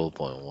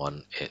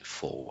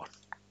 0.1841.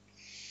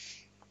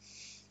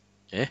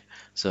 Okay,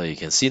 so you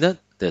can see that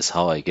that's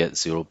how I get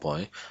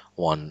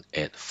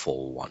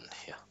 0.1841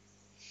 here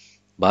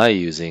by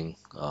using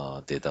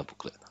data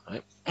booklet,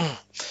 right?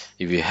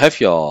 If you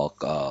have your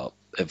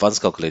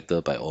advanced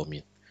calculator, by all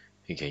means,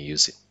 you can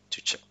use it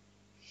to check.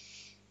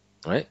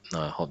 All right,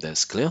 now I hope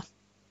that's clear.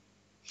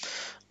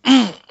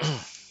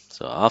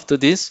 So after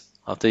this,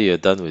 after you're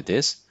done with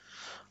this,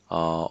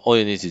 all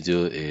you need to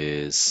do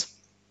is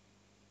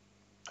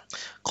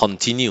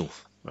continue,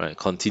 right?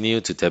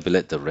 Continue to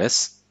tabulate the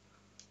rest.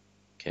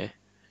 Okay,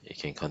 you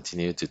can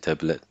continue to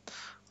tabulate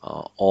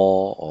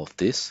all of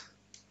this.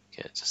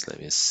 Okay, just let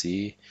me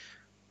see.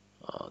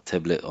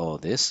 Tabulate all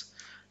of this,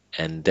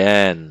 and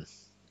then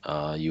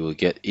you will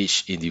get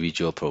each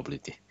individual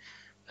probability.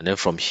 And then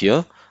from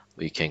here,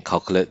 we can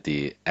calculate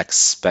the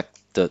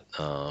expected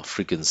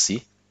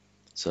frequency.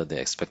 So the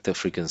expected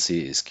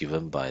frequency is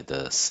given by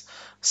the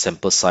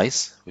sample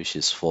size, which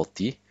is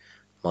 40,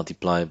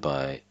 multiplied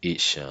by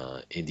each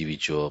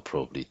individual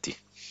probability.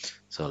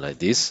 So like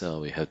this,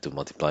 we have to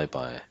multiply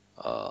by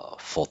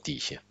 40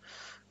 here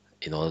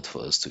in order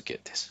for us to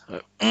get this.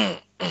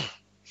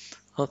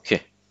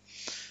 Okay,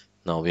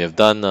 now we have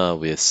done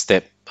with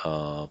step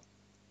 2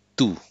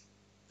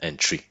 and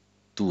 3.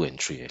 2 and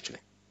 3 actually.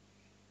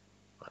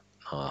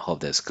 I hope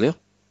that's clear.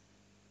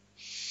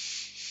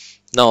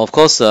 Now, of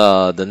course,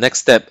 the next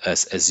step,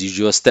 as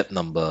usual, step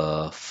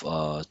number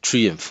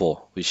 3 and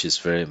 4, which is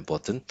very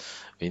important.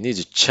 We need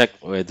to check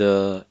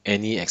whether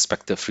any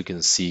expected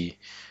frequency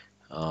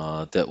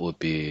that would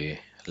be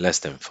less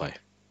than 5.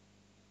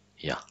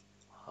 Yeah,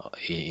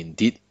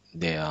 indeed,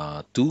 there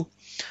are two.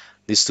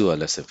 These two are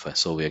less than 5.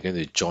 So we are going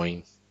to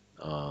join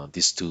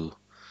these two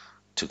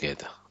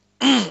together.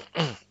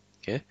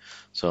 Okay,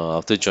 so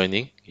after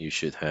joining, you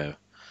should have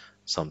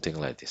something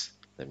like this.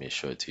 Let me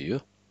show it to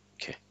you.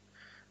 Okay,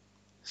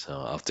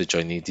 so after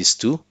joining these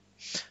two,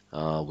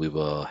 we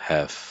will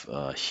have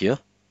here.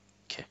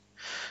 Okay,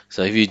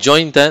 So if you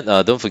join that,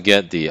 don't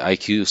forget the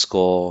IQ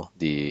score,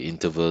 the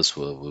intervals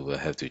we will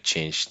have to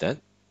change that,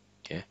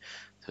 okay,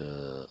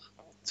 to,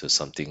 to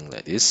something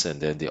like this,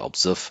 and then the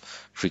observed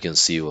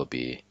frequency will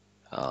be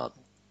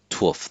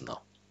 12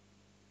 now.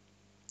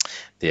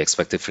 The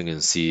expected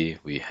frequency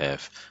we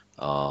have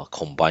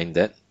combined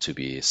that to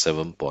be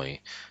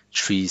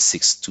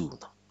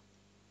 7.362 now.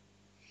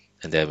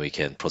 And then we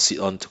can proceed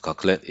on to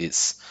calculate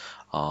its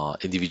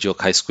individual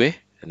chi-square,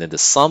 and then the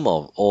sum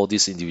of all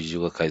these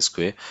individual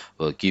chi-square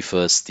will give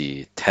us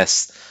the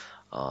test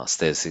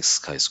statistics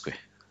chi-square.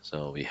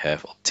 So we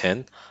have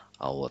obtained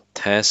our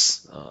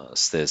test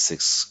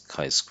statistics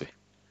chi-square,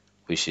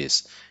 which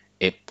is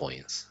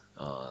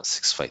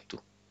 8.652.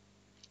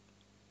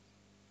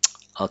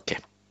 Okay,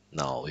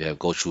 now we have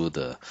go through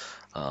the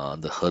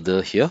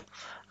hurdle here.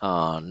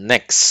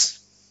 Next,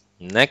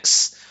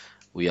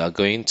 we are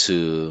going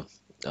to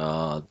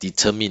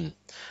determine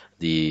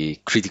the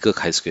critical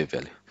chi-square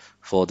value.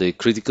 For the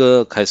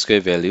critical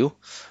chi-square value,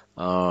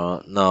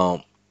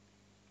 now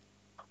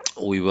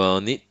we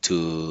will need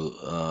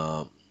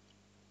to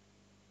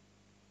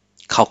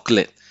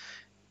calculate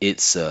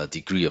its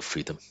degree of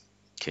freedom.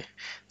 Okay,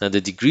 now the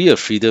degree of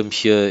freedom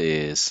here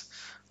is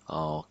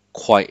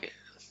quite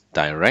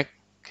direct.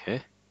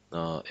 Okay,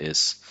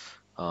 it's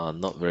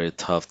not very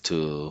tough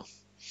to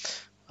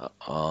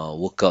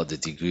work out the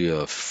degree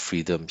of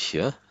freedom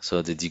here.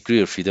 So the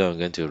degree of freedom, I'm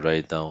going to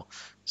write down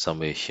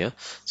somewhere here.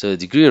 So the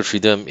degree of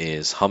freedom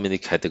is how many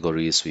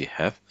categories we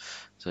have.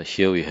 So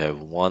here we have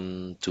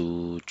 1,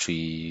 2,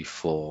 3,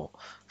 4,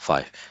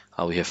 5.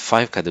 We have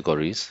 5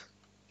 categories,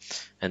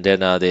 and then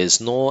there is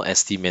no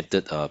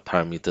estimated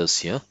parameters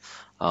here,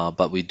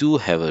 but we do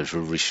have a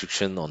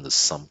restriction on the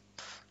sum.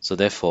 So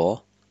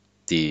therefore,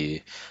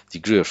 the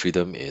degree of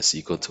freedom is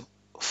equal to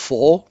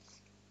 4.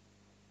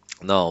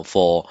 Now,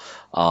 for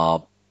uh,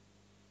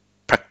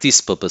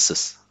 practice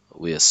purposes,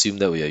 we assume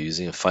that we are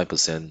using a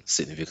 5%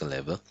 significant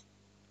level.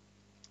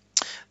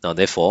 Now,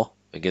 therefore,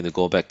 we're going to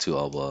go back to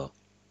our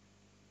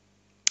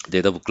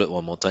data booklet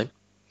one more time.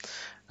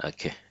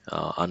 Okay,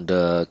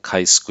 under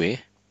chi-square,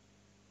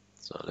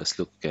 so let's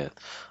look at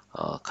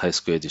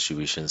chi-square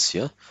distributions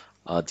here.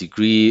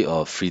 Degree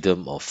of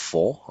freedom of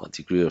 4,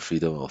 degree of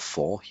freedom of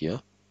 4 here.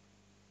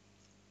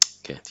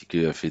 Okay,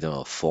 degree of freedom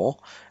of 4.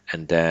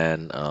 And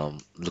then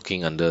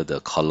looking under the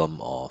column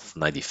of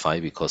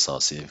 95, because our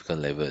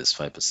significant level is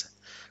 5%.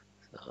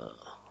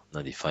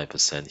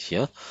 95%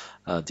 here,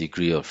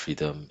 degree of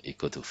freedom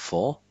equal to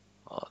 4.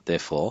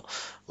 Therefore,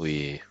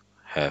 we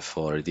have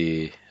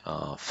already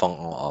found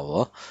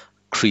our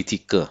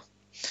critical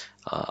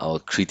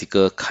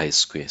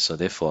chi-square. So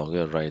therefore, I'm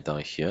going to write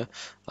down here,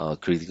 our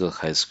critical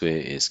chi-square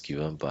is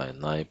given by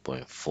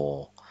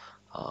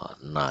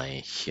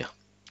 9.49 here.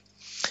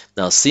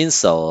 Now,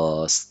 since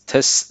our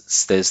test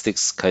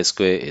statistics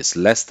chi-square is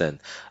less than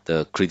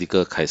the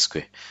critical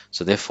chi-square,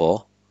 so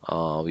therefore,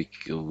 we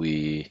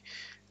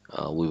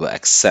will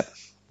accept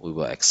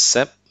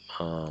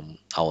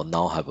our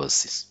null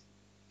hypothesis.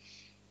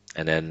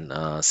 And then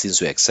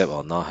since we accept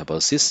our null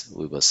hypothesis,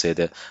 we will say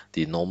that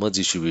the normal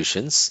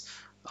distributions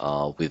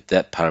with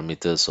that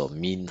parameters of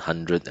mean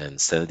 100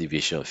 and standard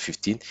deviation of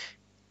 15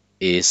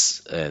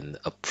 is an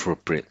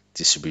appropriate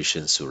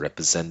distribution to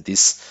represent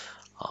this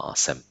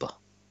sample.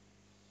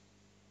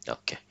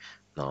 Okay,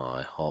 now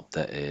I hope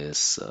that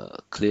is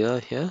clear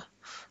here.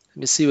 Let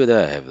me see whether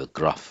I have the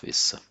graph.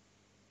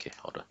 Okay,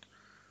 hold on.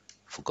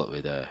 Forgot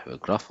whether I have a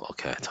graph.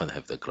 Okay, I don't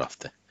have the graph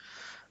there.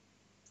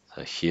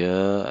 So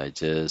here I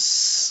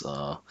just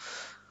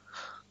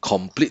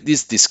complete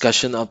this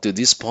discussion up to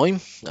this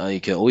point. You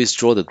can always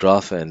draw the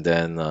graph and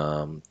then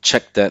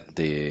check that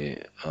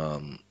the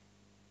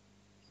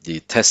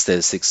test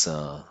statistics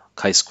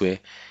chi-square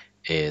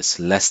is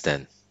less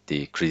than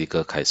the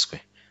critical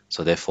chi-square.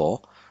 So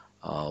therefore,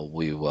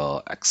 we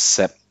will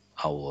accept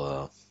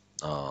our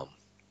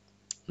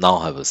null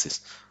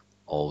hypothesis,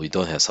 or we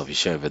don't have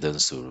sufficient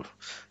evidence to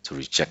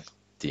reject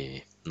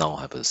the null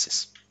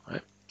hypothesis.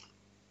 Right?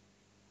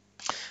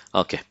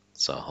 Okay,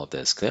 so I hope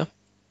that's clear.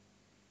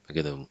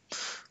 We're going to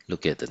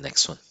look at the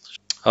next one.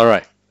 All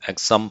right,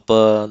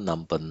 example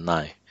number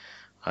 9.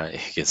 All right,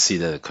 you can see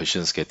that the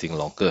question is getting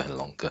longer and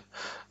longer.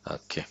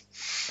 Okay,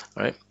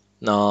 all right.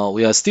 Now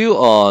we are still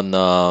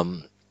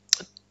on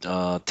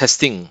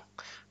testing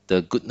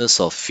the goodness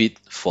of fit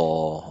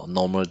for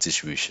normal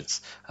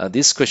distributions.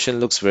 This question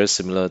looks very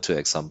similar to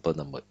example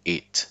number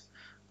 8,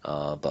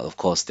 but of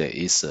course there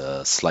is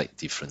a slight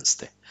difference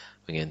there.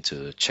 We're going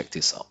to check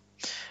this out.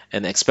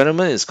 An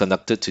experiment is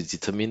conducted to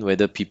determine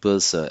whether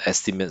people's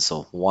estimates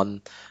of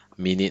 1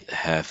 minute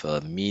have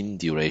a mean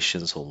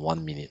durations of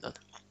 1 minute.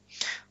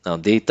 Now,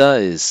 data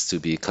is to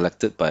be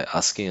collected by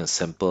asking a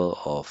sample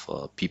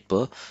of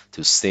people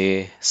to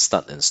say,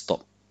 start, and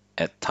stop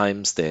at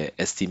times they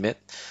estimate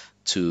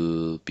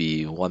to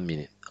be 1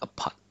 minute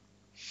apart.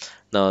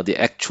 Now, the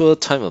actual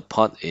time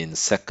apart in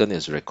second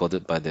is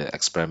recorded by the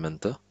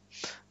experimenter.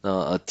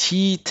 Now, a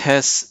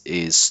t-test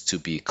is to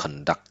be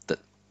conducted.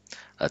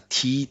 A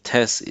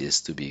t-test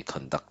is to be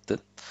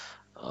conducted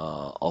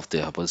of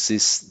the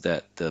hypothesis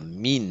that the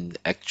mean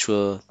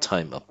actual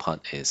time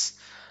apart is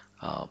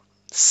uh,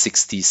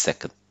 60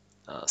 second,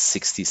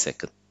 60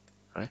 second,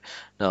 right?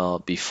 Now,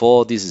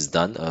 before this is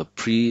done, a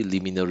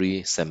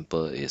preliminary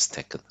sample is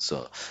taken.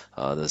 So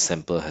the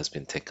sample has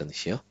been taken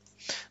here.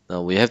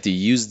 Now we have to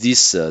use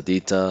this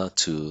data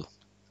to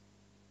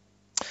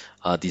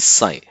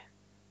decide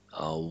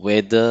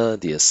whether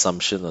the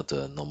assumption of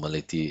the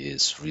normality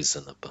is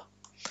reasonable.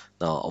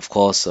 Now, of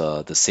course,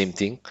 the same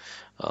thing.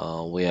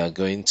 We are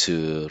going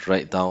to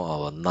write down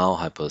our null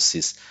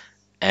hypothesis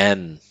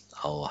and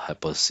our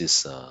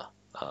hypothesis, uh,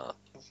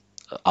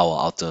 our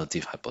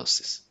alternative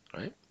hypothesis,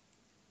 right?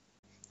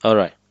 All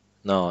right.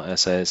 Now,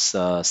 as I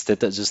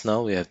stated just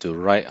now, we have to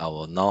write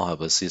our null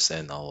hypothesis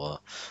and our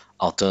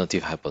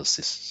alternative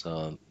hypothesis.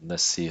 So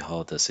let's see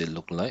how does it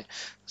look like.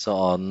 So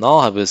our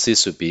null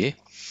hypothesis would be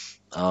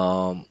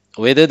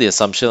whether the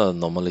assumption of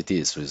normality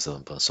is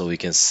reasonable. So we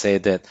can say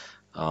that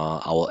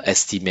our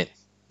estimate,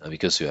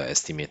 because we are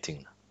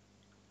estimating,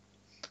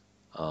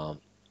 um,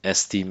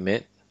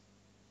 estimate,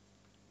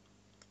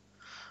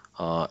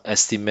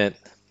 estimate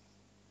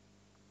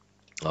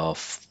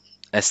of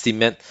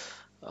estimate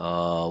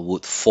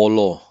would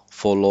follow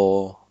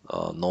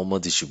normal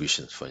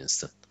distribution, for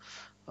instance,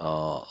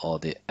 or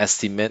the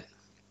estimate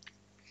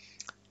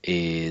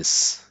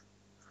is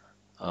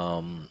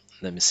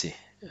let me see.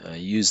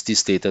 Use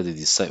this data to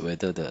decide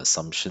whether the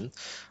assumption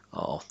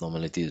of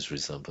normality is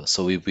reasonable.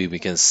 So we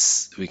can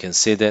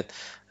say that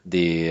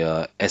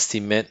the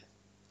estimate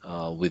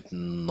with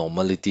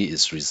normality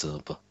is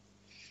reasonable.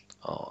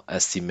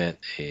 Estimate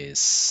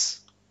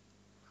is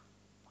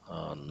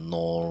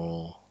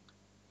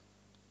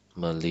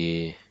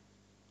normally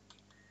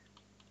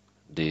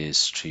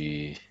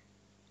distri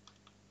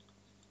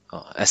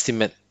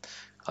estimate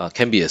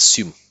can be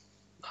assumed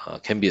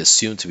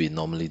to be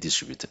normally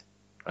distributed,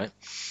 right?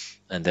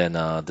 And then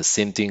the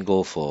same thing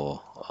go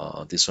for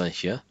this one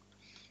here.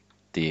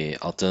 The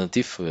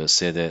alternative will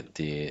say that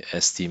the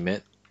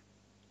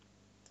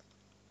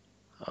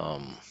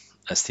um,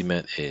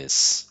 estimate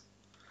is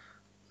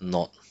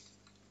not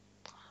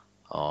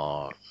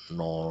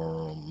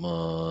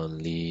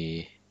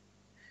normally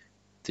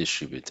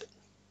distributed,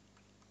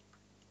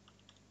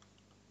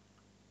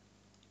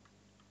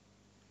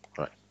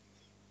 right?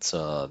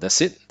 So that's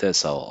it.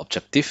 That's our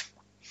objective.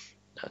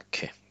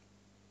 Okay.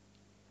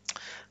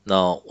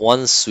 Now,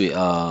 once we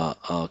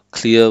are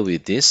clear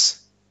with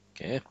this,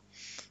 okay,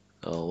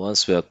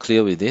 once we are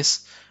clear with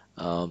this,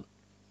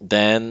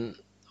 then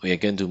we are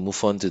going to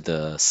move on to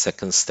the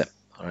second step.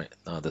 All right.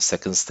 Now, the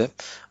second step,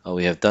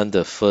 we have done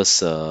the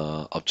first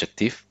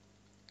objective.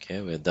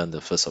 Okay, we have done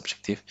the first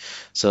objective.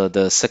 So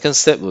the second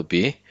step would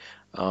be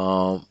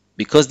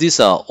because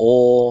these are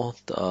all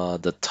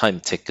the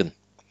time taken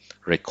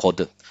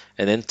recorded,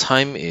 and then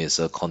time is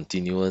a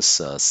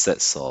continuous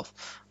sets of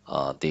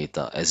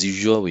data. As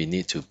usual, we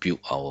need to build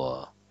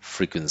our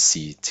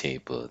frequency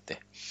table there.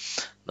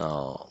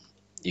 Now,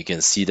 you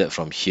can see that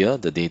from here,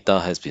 the data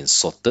has been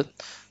sorted.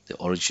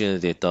 The original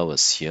data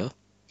was here.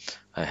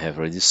 I have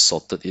already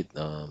sorted it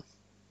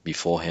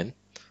beforehand.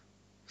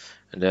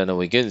 And then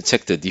we're going to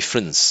check the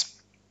difference.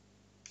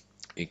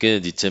 We're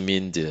going to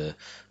determine the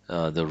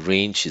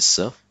range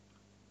itself.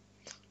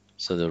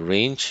 So the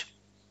range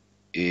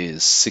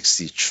is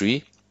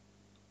 63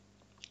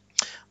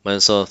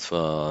 minus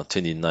of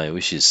 29,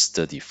 which is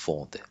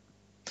 34 there.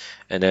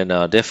 And then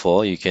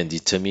therefore, you can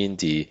determine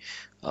the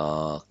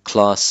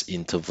class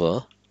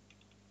interval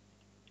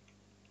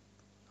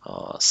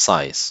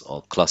size,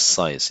 or class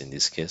size in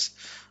this case,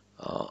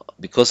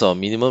 because our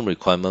minimum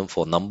requirement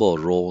for number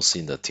of rows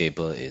in the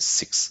table is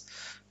 6.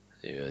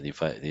 You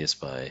divide this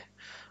by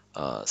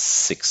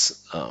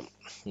 6.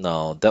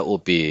 Now that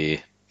would be,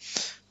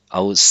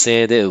 I would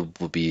say that it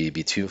would be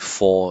between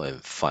 4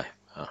 and 5,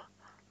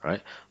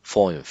 right?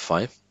 4 and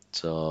 5.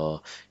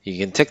 So you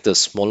can take the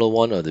smaller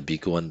one or the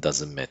bigger one,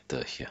 doesn't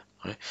matter here,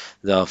 right?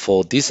 Now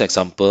for this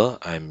example,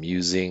 I'm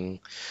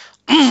using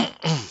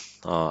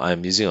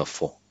a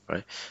 4,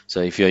 right?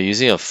 So if you're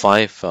using a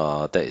 5,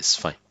 that is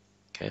fine.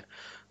 Okay,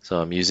 so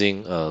I'm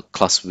using a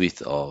class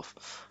width of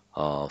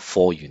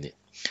 4 unit.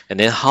 And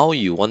then how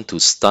you want to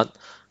start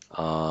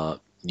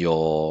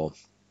your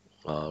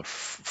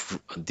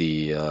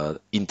the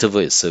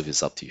interval itself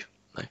is up to you,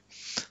 right?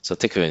 So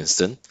take for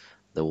instance,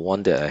 the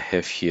one that I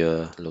have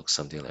here looks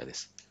something like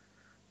this.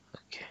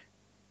 Okay,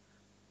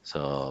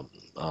 so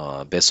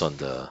based on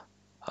the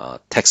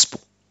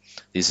textbook,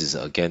 this is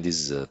a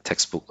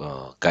textbook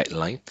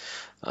guideline.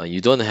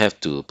 You don't have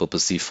to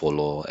purposely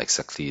follow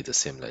exactly the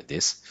same like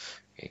this.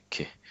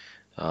 Okay.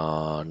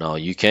 Now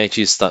you can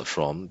actually start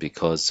from,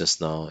 because just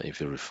now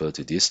if you refer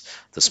to this,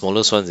 the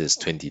smallest one is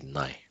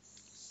 29,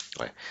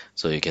 right?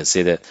 So you can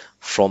say that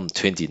from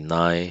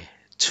 29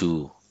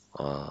 to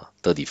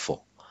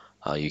 34.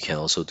 You can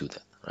also do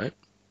that, right?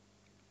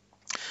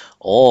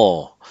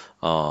 Or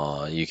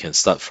you can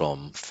start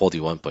from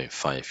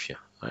 41.5 here,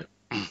 right?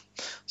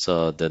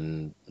 So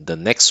then the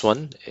next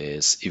one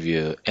is if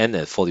you end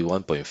at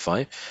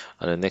 41.5,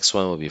 the next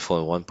one will be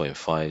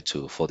 41.5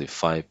 to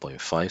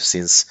 45.5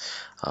 since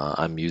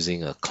I'm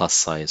using a class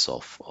size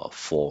of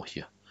 4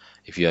 here.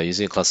 If you are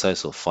using a class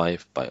size of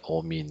 5, by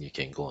all means you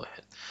can go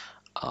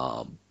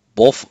ahead.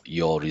 Both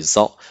your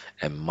result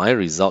and my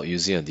result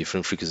using a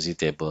different frequency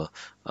table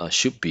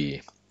should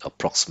be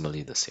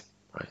approximately the same,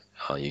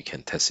 right? You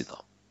can test it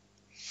out.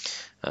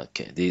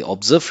 Okay, the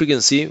observed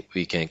frequency,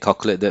 we can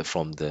calculate that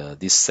from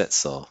these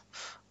sets of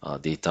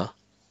data.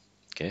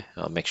 Okay,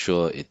 make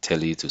sure it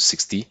tally to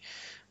 60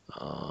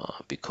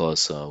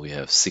 because we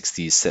have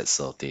 60 sets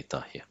of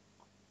data here.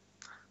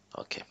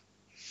 Okay,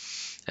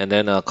 and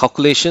then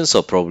calculations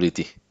of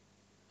probability.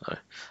 All right.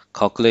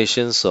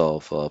 Calculations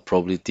of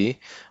probability,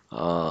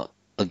 uh,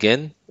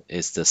 again,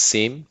 is the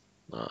same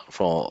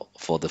for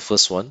the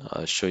first one.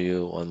 I'll show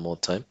you one more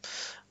time.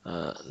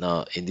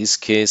 Now, in this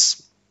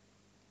case,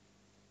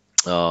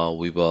 uh,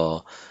 we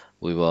will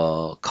we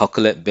will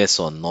calculate based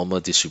on normal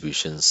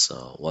distributions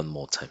one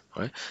more time.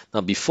 All right. Now,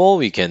 before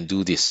we can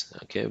do this,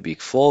 okay,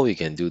 before we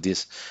can do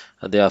this,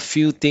 there are a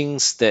few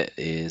things that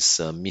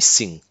is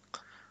missing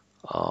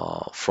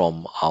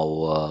from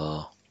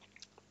our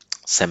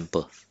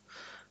sample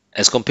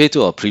as compared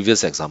to our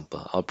previous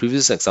example. Our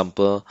previous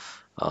example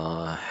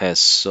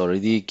has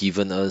already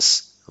given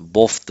us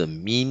both the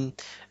mean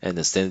and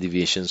the standard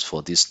deviations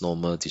for this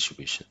normal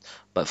distribution.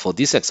 But for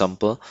this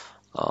example,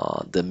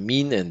 the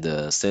mean and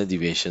the standard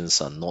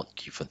deviations are not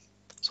given.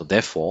 So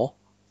therefore,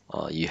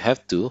 you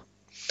have to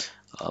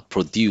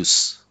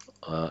produce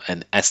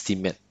an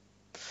estimate.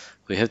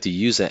 We have to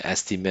use an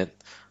estimate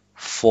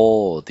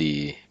for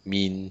the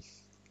mean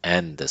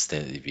and the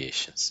standard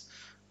deviations.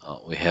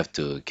 We have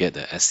to get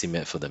the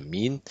estimate for the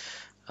mean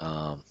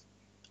um,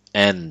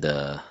 and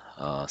the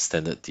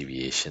standard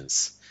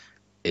deviations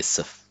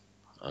itself.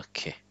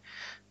 Okay,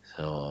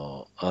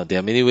 so there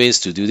are many ways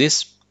to do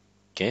this.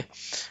 Okay,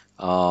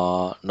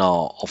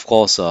 now of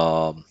course,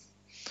 one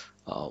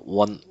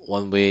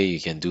way you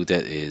can do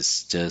that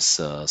is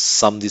just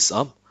sum this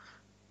up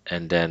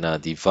and then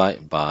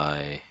divide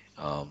by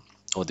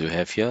what do you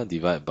have here?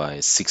 Divide by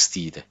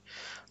 60 there.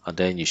 And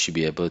then you should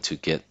be able to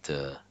get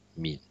the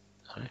mean.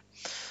 All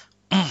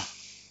right.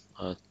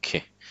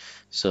 Okay.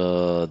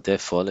 So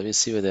therefore, let me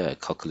see whether I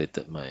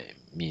calculated my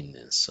mean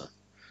and so.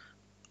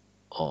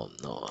 Oh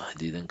no, I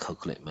didn't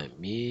calculate my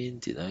mean.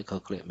 Did I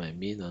calculate my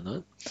mean or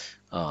not?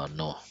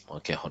 No.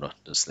 Okay, hold on.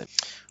 Just let.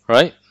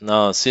 Right.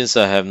 Now, since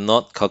I have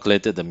not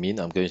calculated the mean,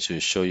 I'm going to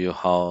show you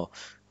how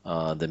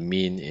the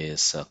mean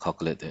is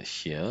calculated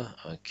here.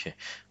 Okay.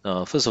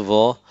 Now, first of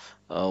all,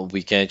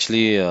 we can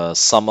actually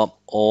sum up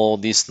all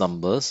these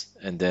numbers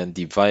and then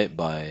divide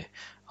by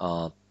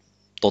uh,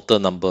 total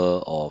number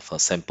of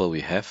sample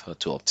we have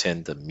to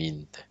obtain the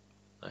mean.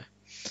 Right.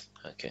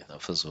 Okay. Now,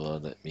 first of all,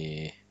 let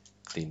me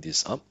clean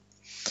this up.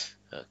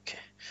 Okay.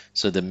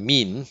 So the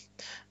mean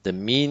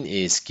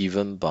is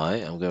given by,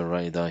 I'm going to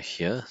write it down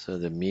here. So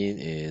the mean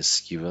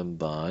is given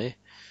by,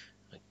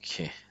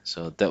 okay,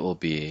 so that will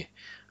be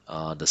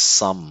the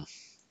sum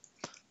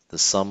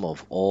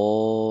of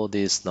all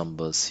these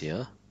numbers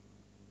here,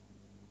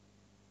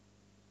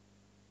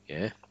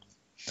 okay,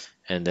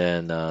 and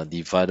then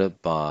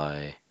divided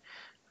by,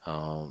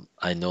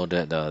 I know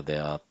that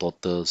there are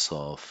totals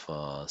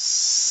of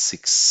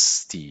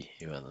 60.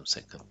 Give me a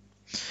second.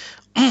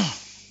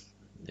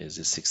 Is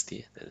it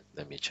 60?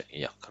 Let me check.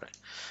 Yeah, correct.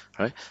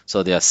 Right.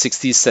 So there are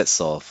 60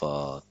 sets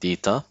of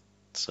data.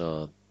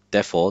 So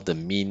therefore, the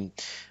mean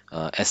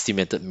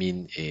estimated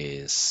mean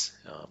is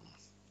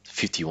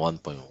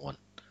 51.1.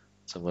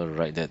 So I'm going to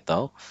write that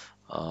down.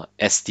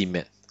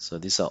 Estimate. So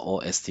these are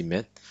all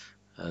estimate.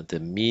 The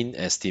mean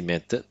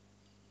estimated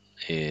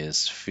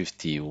is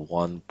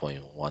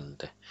 51.1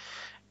 there.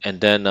 And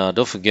then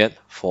don't forget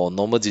for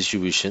normal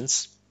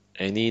distributions,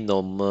 any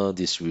normal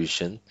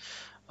distribution,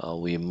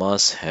 we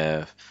must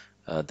have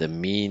the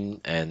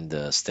mean and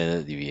the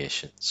standard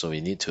deviation. So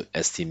we need to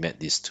estimate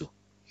these two.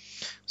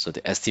 So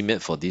the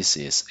estimate for this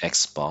is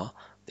x bar.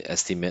 The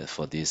estimate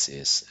for this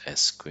is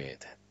s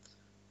squared.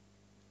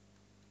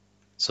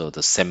 So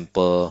the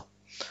sample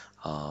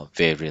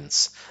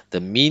variance.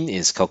 The mean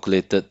is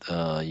calculated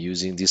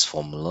using this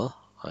formula.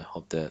 I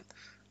hope that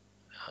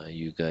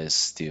you guys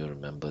still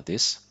remember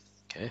this.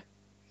 Okay.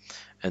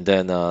 And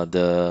then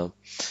the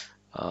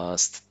uh,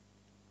 st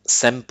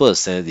sample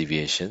standard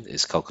deviation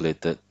is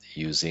calculated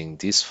using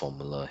this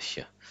formula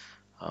here.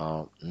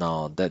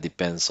 Now that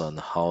depends on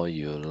how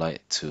you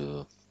like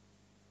to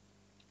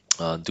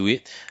do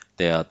it.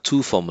 There are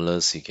two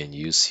formulas you can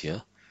use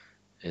here.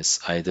 It's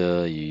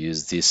either you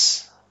use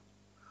this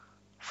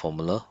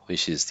formula,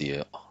 which is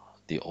the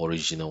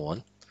original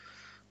one,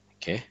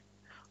 okay,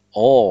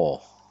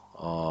 or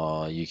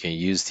you can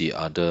use the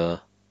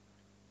other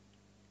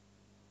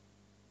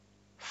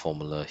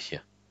formula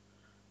here.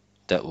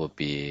 That would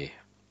be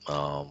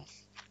um,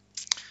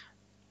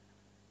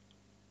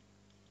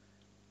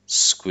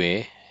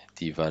 square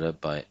divided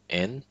by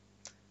n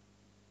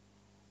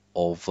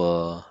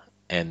over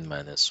n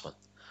minus 1.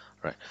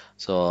 right?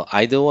 So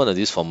either one of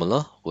these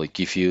formula will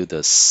give you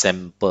the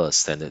sample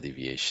standard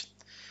deviation,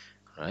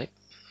 right?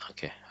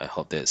 Okay, I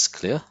hope that's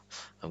clear.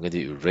 I'm going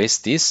to erase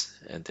this,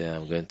 and then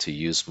I'm going to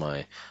use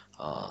my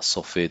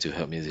software to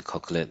help me to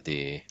calculate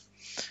the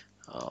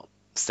uh,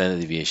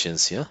 standard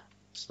deviations here.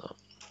 So,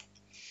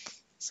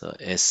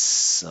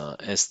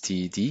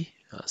 STD,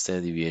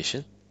 standard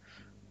deviation.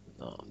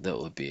 That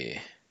would be,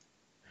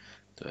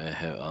 do I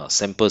have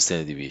sample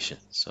standard deviation?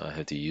 So I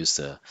have to use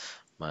the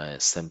my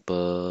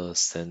sample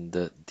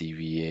standard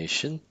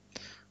deviation.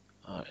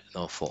 All right,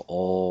 now for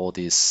all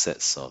these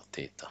sets of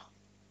data.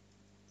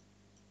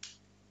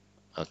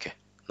 Okay,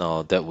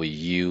 now that will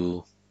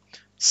yield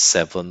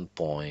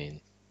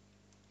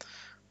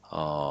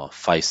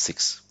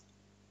 7.56.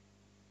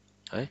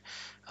 Right?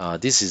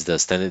 This is the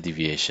standard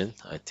deviation.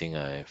 I think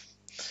I've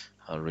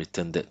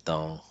written that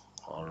down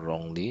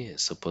wrongly.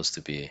 It's supposed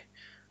to be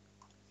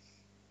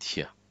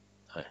here.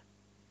 Right?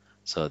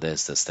 So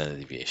that's the standard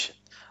deviation,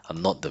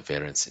 not the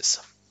variance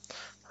itself.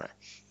 Right.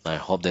 I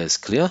hope that is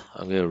clear.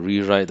 I'm going to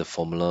rewrite the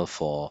formula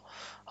for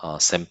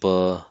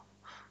sample.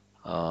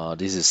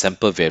 This is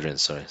sample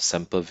variance. Sorry,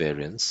 sample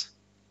variance.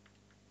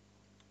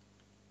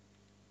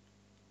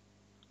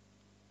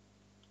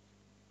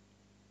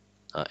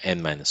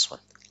 N minus one.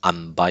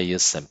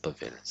 Unbiased sample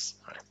variance.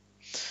 Right.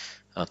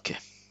 Okay.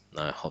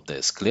 I hope that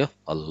is clear.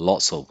 A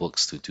lots of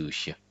works to do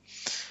here.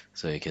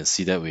 So you can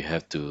see that we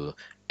have to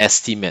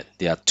estimate.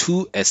 There are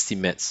two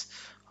estimates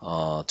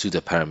to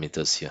the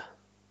parameters here.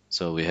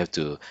 So we have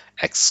to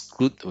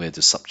exclude, we have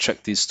to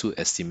subtract these two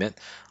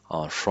estimates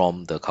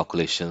from the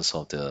calculations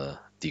of the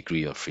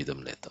degree of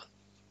freedom later.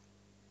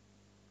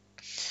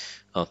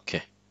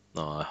 Okay,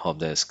 now I hope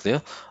that is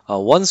clear.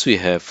 Once we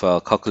have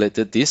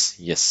calculated this,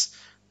 yes,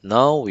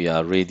 now we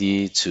are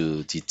ready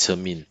to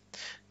determine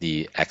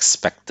the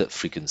expected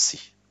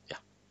frequency. Yeah,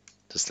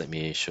 just let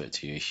me show it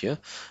to you here.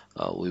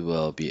 We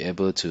will be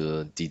able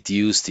to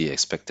deduce the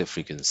expected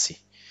frequency.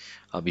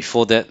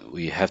 Before that,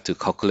 we have to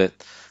calculate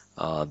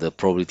the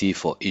probability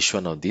for each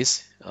one of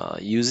these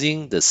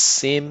using the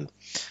same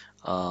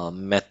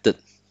method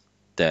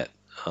that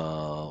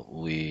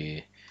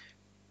we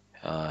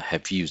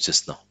have used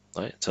just now.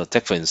 Right? So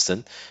take for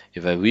instance,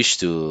 if I wish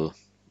to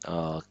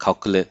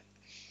calculate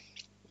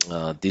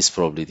this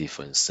probability,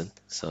 for instance,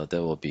 so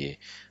that will be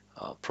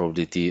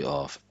probability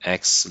of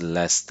x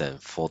less than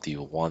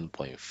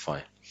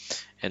 41.5,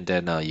 and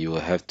then you will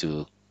have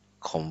to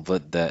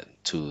convert that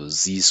to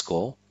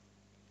z-score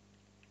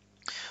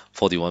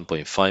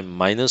 41.5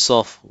 minus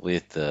off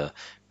with the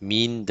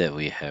mean that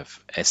we have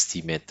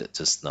estimated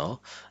just now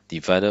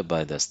divided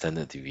by the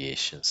standard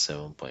deviation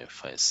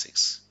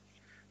 7.56.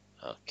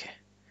 Okay,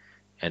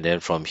 and then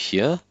from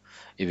here,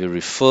 if you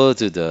refer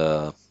to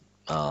the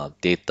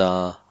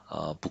data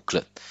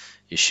booklet,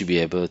 you should be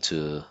able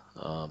to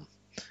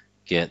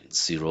get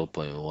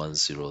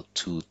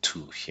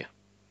 0.1022 here.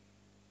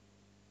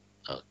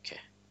 Okay.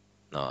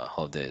 Now, I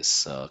hope that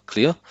is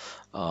clear.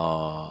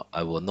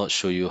 I will not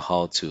show you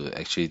how to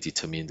actually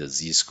determine the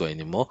z-score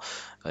anymore.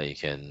 You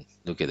can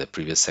look at the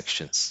previous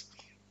sections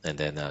and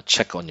then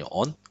check on your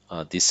own.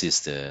 This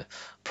is the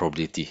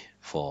probability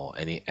for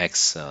any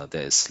x that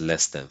is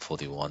less than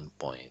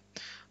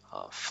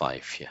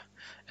 41.5 here.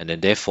 And then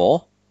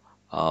therefore,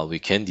 we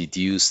can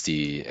deduce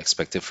the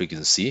expected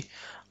frequency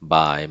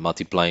by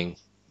multiplying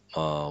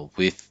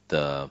with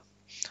the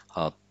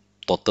uh,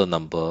 total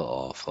number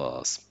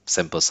of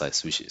sample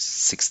size, which is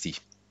 60.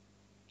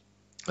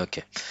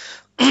 Okay,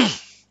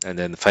 and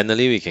then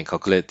finally we can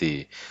calculate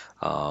the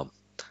um,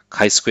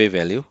 chi-square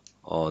value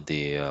or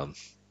the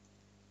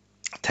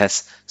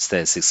test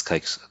statistics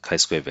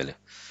chi-square value.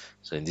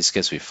 So in this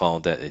case, we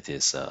found that it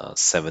is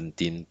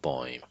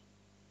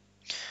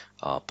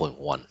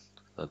 17.1.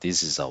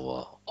 This is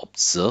our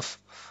observe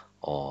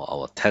or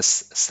our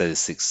test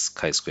statistics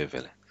chi-square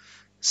value,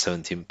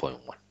 17.1.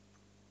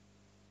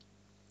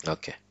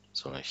 Okay,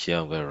 so here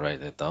I'm going to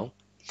write that down.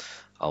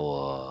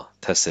 Our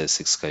test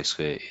statistics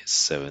chi-square is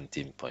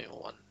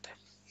 17.1.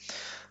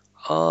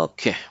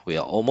 Okay, we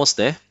are almost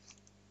there.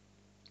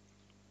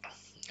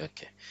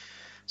 Okay,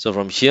 so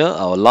from here,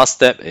 our last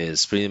step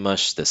is pretty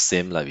much the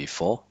same like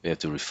before. We have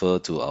to refer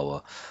to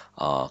our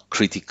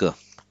critical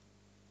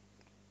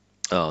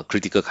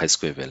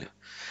chi-square value.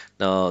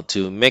 Now,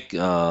 to make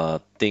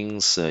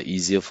things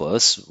easier for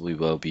us, we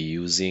will be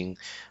using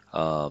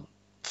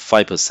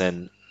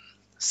 5%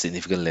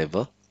 significant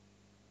level.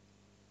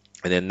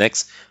 And then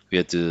next, we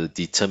have to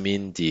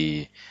determine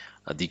the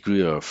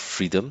degree of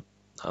freedom.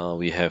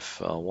 We have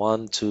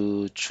 1,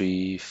 2,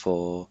 3,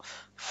 4,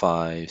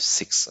 5,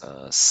 6,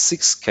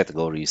 6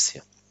 categories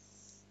here.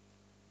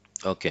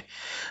 Okay.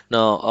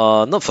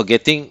 Now, not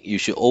forgetting, you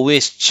should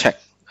always check,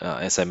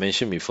 as I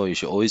mentioned before, you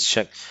should always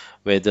check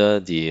whether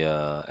the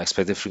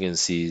expected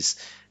frequencies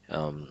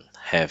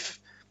have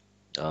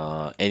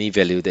any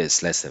value that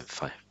is less than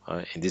 5. All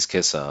right. In this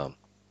case,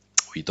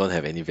 we don't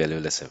have any value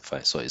less than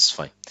 5, so it's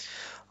fine.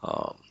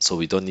 So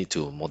we don't need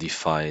to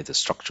modify the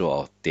structure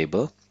of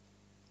table.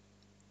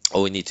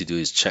 All we need to do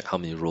is check how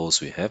many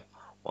rows we have.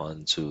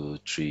 1, 2,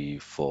 3,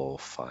 4,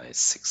 5,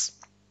 6.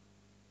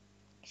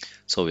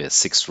 So we have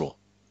 6 row,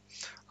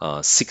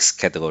 6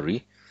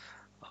 category.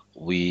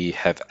 We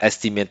have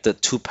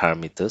estimated 2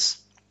 parameters,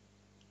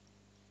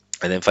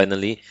 and then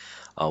finally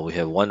we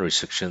have one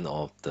restriction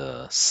of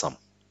the sum.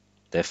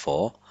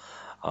 Therefore,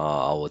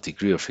 our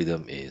degree of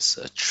freedom is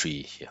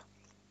 3 here.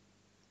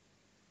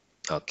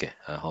 Okay,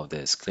 I hope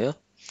that is clear.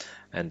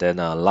 And then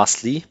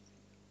lastly,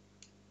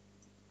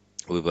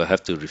 we will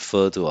have to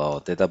refer to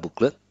our data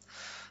booklet.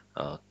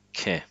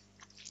 Okay,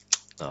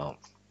 now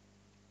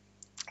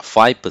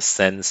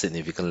 5%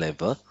 significant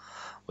level.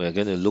 We are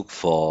going to look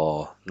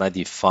for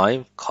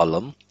 95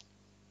 column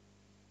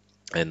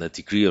and a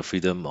degree of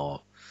freedom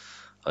of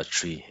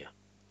 3 here.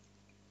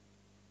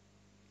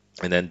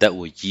 And then that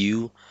will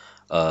yield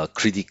a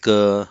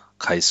critical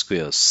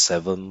chi-square of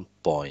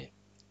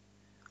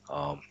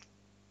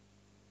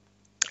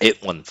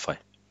 7.815.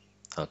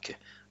 Okay,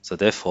 so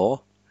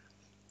therefore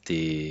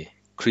the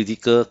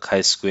critical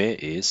chi-square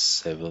is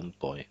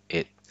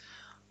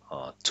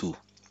 7.82.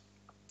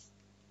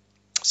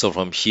 So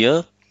from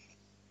here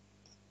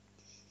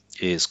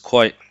it is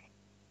quite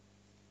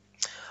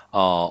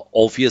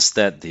obvious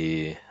that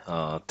the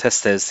test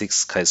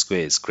statistics chi-square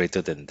is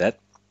greater than that.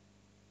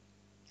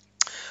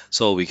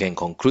 So we can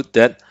conclude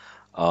that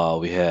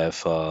we have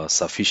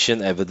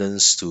sufficient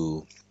evidence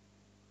to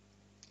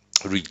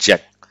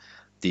reject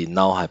the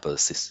null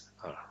hypothesis.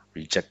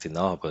 Reject the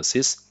null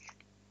hypothesis.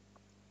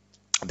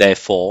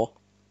 Therefore,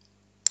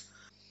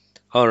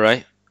 all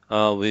right,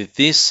 with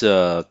this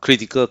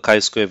critical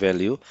chi-square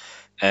value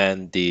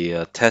and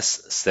the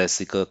test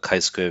statistical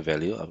chi-square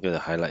value, I'm going to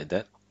highlight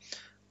that.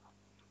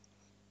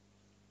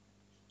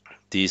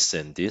 This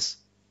and this.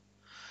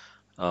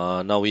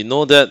 Now we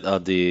know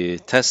that the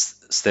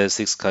test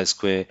statistics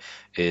chi-square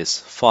is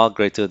far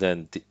greater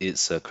than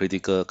its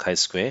critical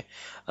chi-square,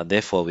 and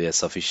therefore we have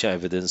sufficient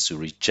evidence to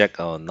reject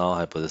our null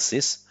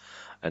hypothesis,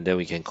 and then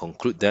we can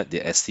conclude that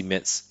the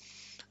estimates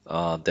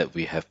that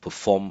we have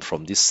performed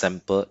from this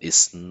sample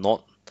is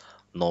not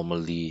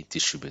normally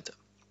distributed.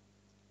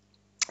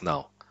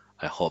 Now,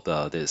 I hope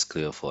that is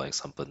clear for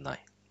example 9.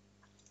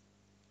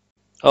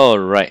 All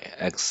right,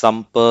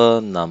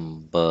 example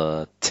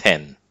number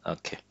 10.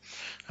 Okay.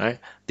 All right,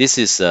 this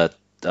is a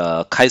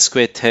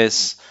chi-square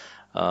test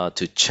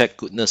to check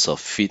goodness of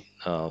fit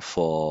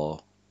for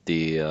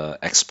the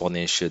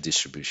exponential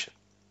distribution.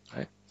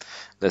 Right,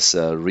 let's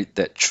read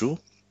that through.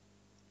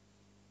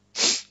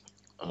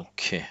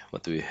 Okay,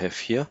 what do we have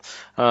here?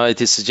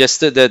 It is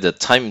suggested that the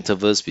time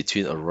intervals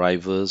between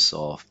arrivals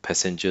of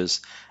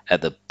passengers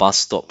at the bus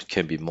stop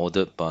can be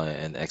modeled by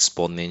an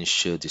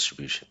exponential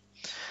distribution.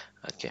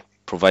 Okay,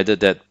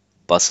 provided that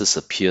buses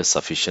appear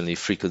sufficiently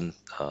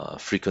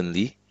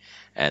frequently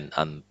and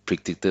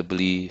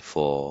unpredictably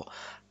for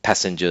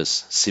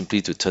passengers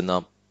simply to turn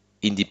up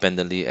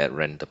independently at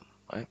random.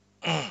 Right?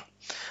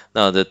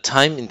 Now, the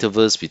time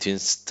intervals between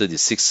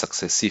 36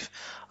 successive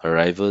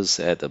arrivals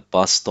at the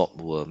bus stop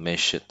were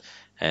measured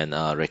and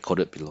are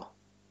recorded below.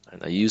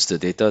 And I used the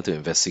data to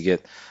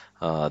investigate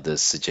the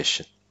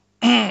suggestion.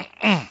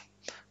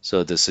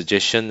 So the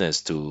suggestion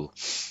is to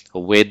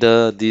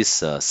whether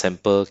this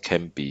sample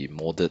can be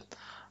modeled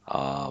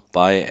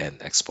by an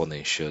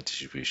exponential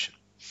distribution.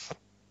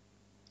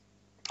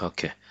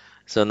 Okay,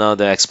 so now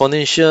the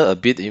exponential, a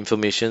bit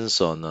information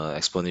on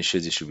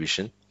exponential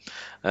distribution.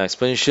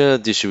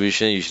 Exponential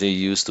distribution usually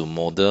used to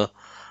model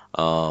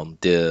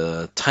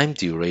the time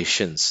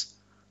durations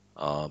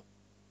uh,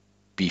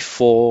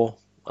 before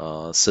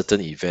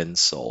certain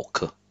events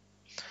occur.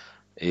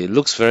 It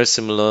looks very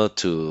similar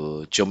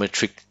to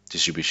geometric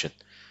distribution.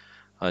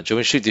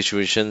 Geometric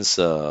distributions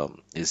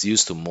is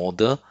used to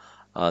model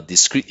a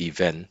discrete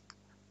event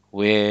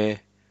where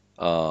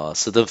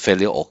certain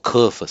failure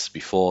occur first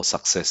before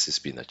success is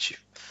being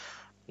achieved.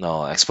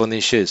 Now,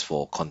 exponential is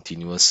for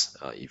continuous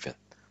event.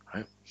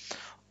 Right?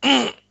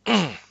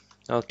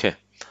 Okay.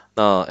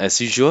 Now, as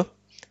usual,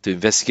 to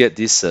investigate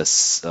this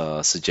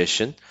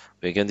suggestion,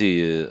 we're going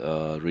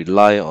to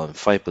rely on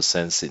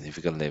 5%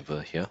 significant level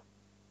here.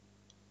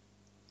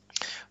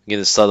 We're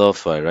going to start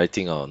off by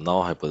writing our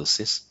null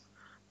hypothesis.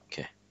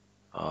 Okay.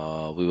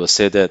 We will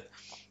say that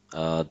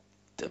uh,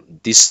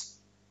 this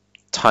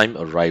time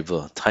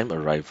arrival,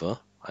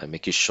 I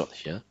make it short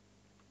here.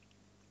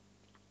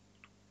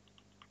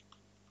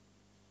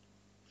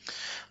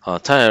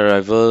 Time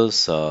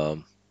arrivals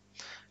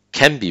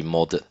can be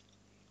modeled.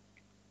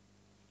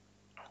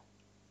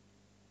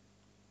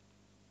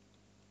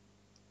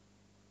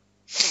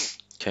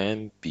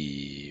 Can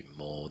be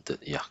modeled,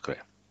 yeah,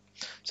 correct.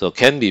 So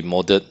can be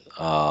modeled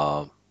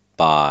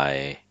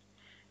by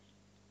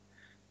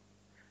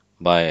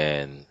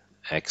an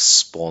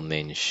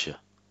exponential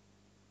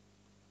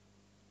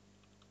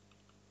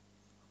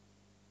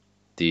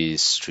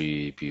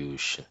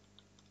distribution,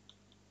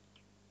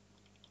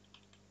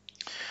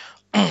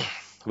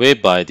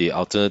 whereby the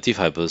alternative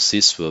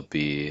hypothesis will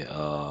be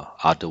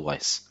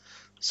otherwise.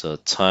 So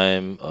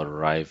time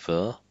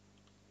arrival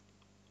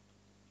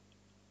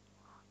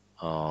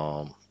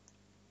um,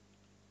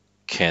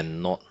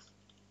 cannot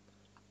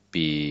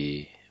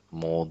be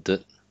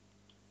modeled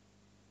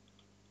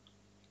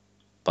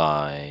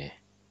by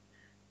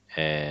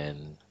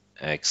and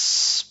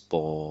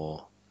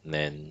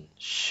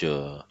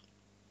exponential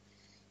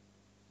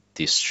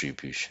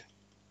distribution.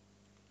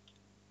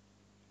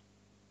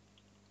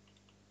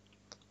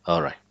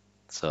 All right,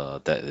 so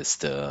that is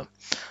the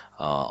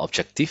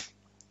objective.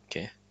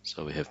 Okay,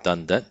 so we have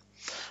done that.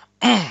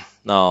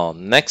 Now,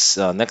 next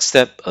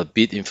step, a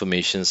bit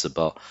informations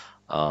about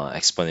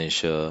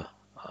exponential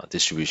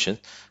distribution.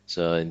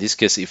 So in this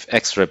case, if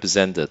x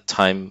represent the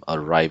time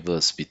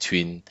arrivals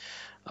between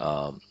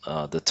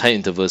the time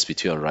intervals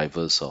between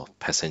arrivals of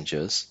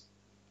passengers,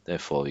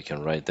 therefore we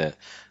can write that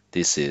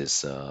this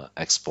is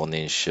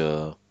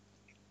exponential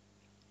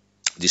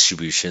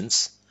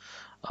distributions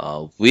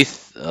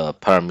with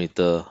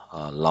parameter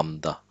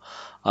lambda.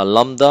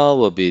 Lambda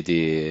will be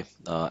the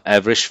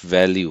average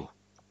value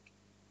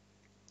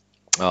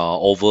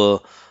over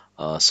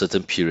a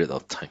certain period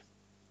of time.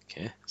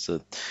 Okay,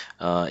 so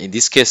in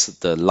this case,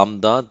 the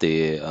lambda,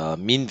 the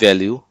mean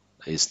value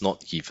is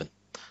not given.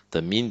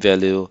 The mean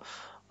value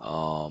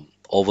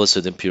over a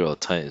certain period of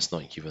time is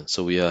not given.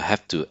 So we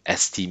have to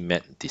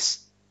estimate this.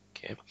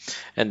 Okay,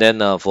 and then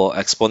for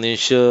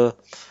exponential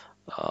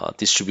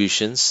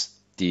distributions,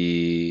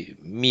 the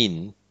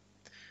mean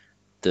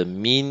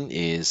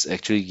is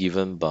actually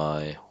given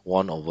by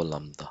 1 over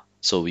lambda.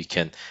 So we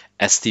can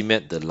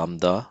estimate the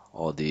lambda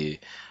or the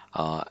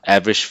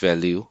average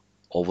value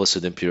over a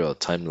certain period of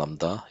time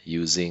lambda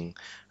using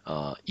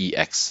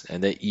EX.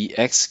 And then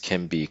EX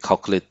can be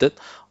calculated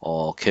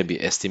or can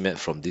be estimated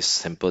from this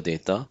sample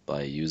data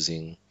by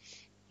using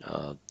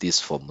this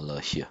formula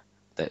here.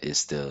 That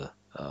is the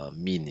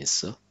mean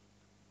itself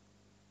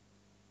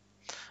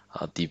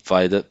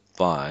divided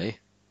by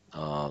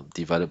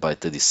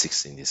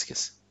 36 in this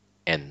case,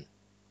 n,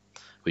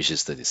 which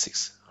is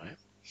 36. All right.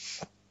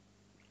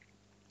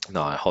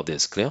 Now I hope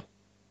that's clear.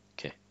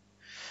 Okay.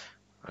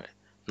 All right.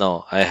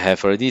 Now I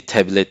have already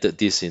tabulated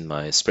this in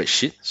my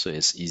spreadsheet, so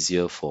it's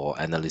easier for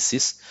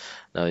analysis.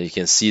 Now you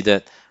can see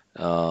that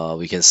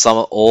we can sum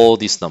up all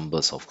these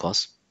numbers, of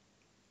course.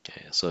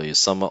 Okay, so you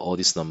sum up all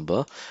this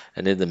number,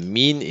 and then the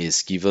mean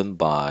is given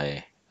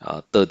by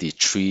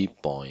 33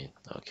 point.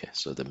 Okay,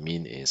 so the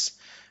mean is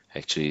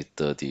actually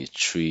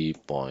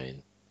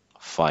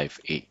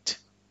 33.58.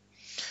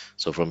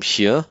 So from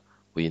here,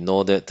 we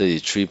know that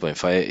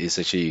 33.58 is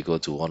actually equal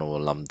to 1 over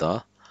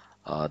lambda.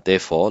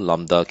 Therefore,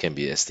 lambda can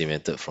be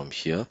estimated from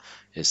here.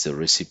 It's the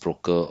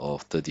reciprocal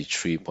of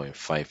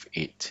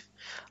 33.58.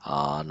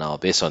 Now,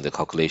 based on the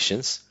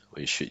calculations,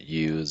 we should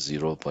use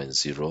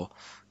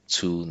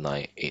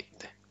 0.0298.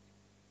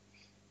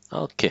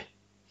 Okay,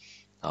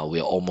 we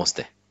are almost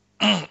there.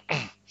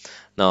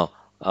 Now,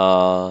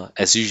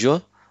 as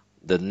usual,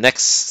 the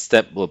next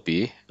step will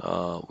be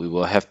we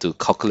will have to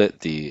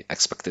calculate the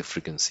expected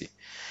frequency.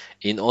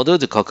 In order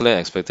to calculate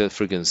expected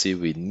frequency,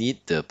 we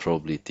need the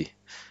probability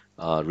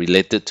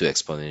related to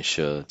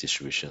exponential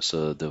distribution.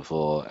 So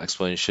for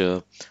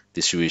exponential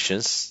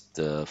distributions,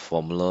 the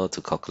formula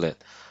to calculate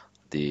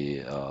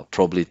the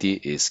probability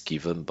is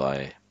given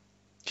by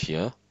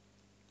here.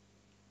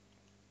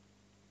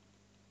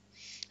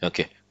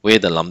 Okay, where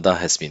the lambda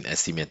has been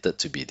estimated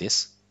to be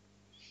this.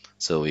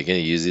 So we're going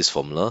to use this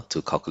formula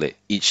to calculate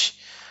each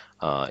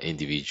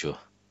individual.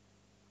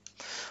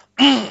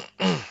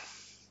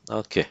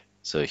 Okay,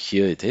 so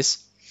here it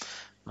is.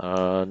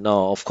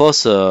 Now, of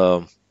course,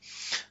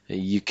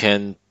 you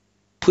can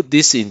put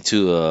this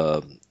into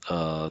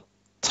a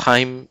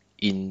time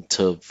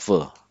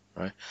interval,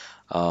 right?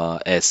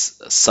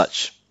 As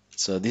such.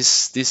 So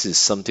this is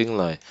something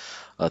like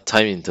a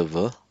time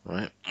interval,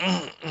 right?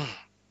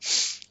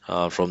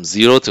 From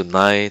 0 to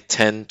 9,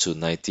 10 to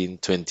 19,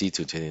 20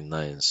 to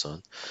 29, and so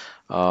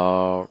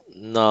on.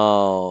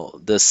 Now,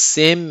 the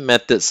same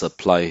methods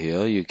apply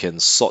here. You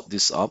can sort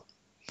this up,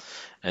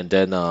 and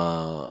then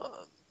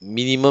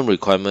minimum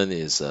requirement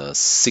is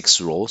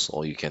 6 rows,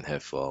 or you can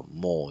have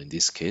more in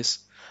this case.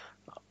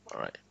 All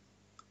right.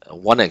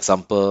 One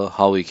example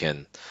how we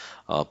can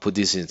put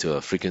this into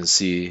a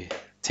frequency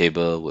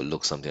table would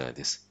look something like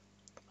this.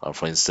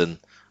 For instance,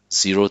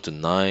 0 to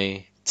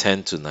 9,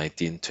 10 to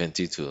 19,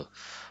 20 to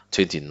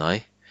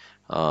 29.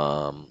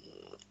 Um,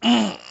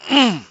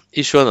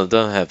 each one of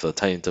them have a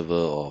time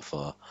interval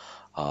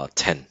of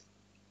 10.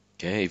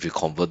 Okay, if you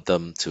convert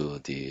them to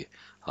the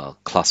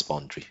class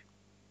boundary.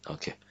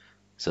 Okay,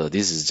 so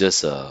this is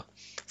just a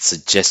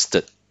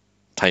suggested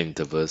time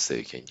intervals that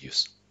you can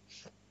use.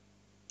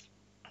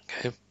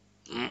 Okay,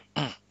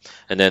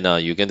 and then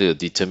you're going to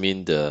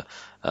determine the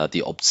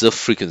observed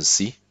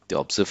frequency,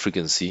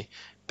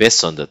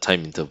 based on the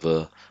time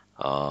interval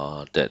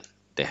that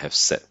they have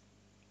set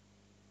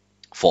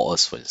for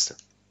us, for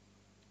instance.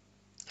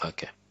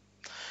 Okay,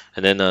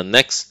 and then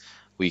next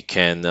we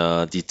can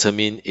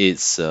determine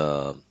its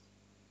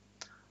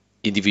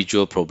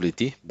individual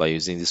probability by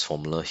using this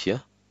formula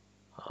here.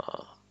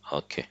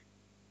 Okay,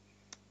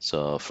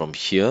 so from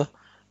here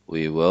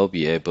we will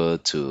be able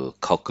to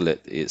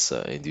calculate its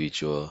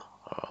individual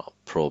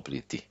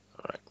probability.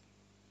 All right.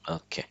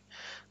 Okay,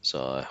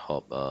 so I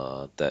hope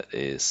that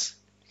is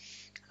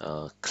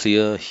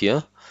clear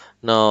here.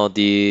 Now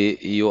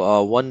you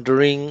are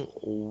wondering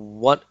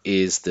what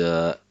is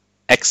the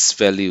x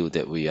value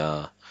that we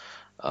are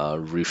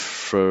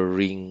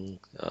referring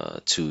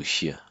to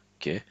here.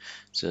 Okay,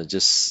 so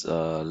just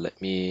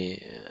let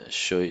me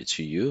show it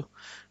to you.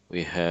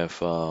 We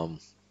have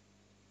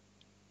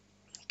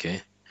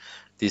okay,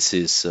 this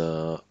is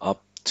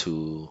up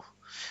to,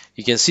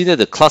 you can see that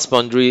the class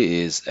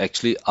boundary is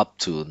actually up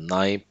to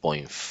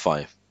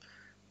 9.5.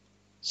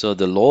 So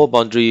the lower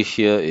boundary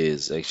here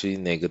is actually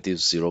negative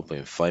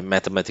 0.5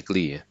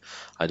 mathematically.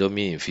 I don't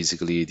mean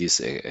physically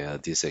this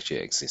actually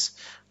exists.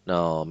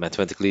 Now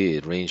mathematically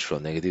it ranges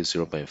from negative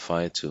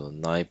 0.5 to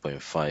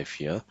 9.5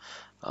 here.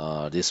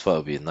 This part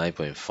will be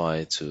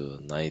 9.5 to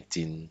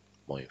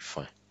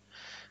 19.5.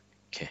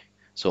 Okay.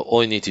 So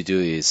all you need to do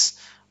is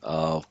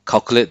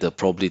calculate the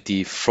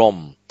probability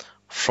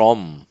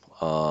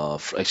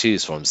actually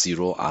it's from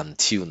 0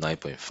 until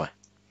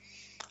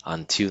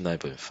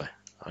 9.5,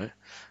 all right.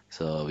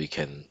 So we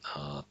can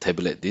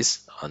tabulate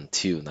this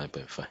until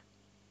 9.5, all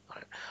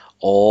right.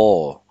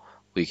 Or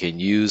we can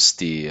use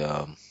the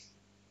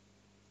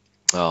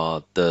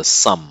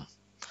sum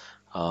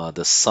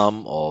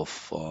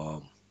of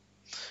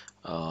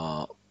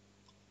uh,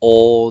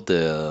 all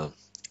the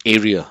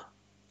area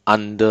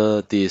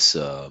under this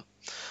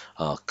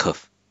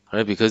curve,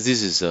 right? Because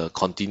this is a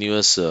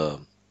continuous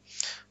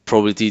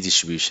probability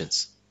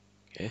distributions.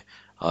 Okay.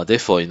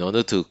 Therefore, in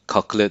order to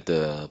calculate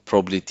the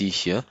probability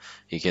here,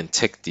 you can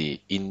take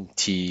the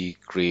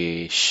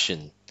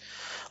integration.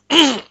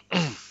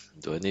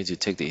 Do I need to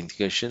take the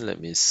integration? Let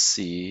me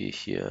see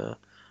here.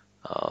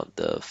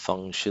 The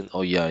function.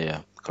 Oh yeah,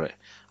 yeah, correct.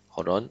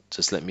 Hold on.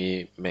 Just let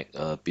me make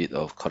a bit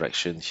of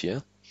correction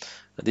here.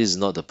 This is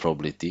not the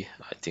probability.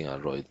 I think I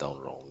wrote it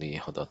down wrongly.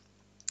 Hold on.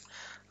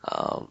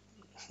 Um,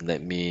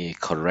 Let me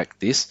correct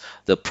this.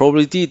 The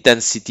probability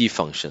density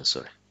function.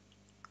 Sorry.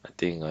 I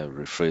think I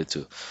referred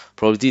to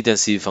probability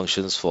density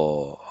functions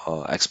for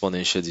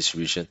exponential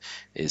distribution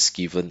is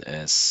given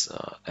as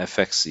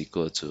fx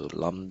equal to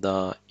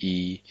lambda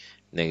e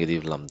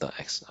negative lambda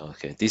x.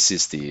 Okay, this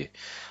is the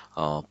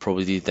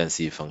probability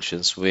density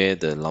functions where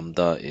the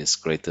lambda is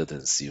greater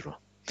than 0.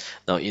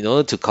 Now, in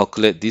order to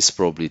calculate this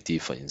probability,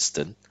 for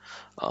instance,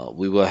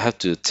 we will have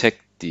to take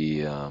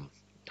the uh,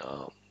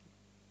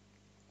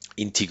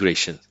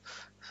 integration.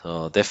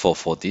 Therefore,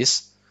 for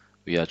this,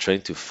 we are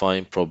trying to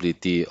find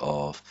probability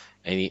of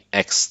any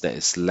x that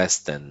is less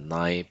than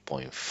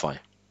 9.5.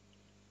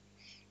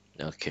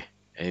 Okay,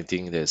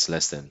 anything that is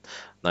less than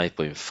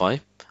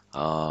 9.5,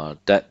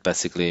 that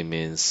basically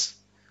means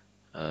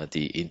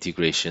the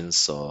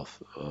integrations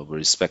with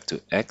respect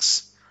to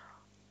x.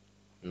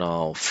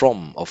 Now,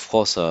 of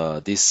course,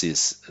 this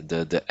is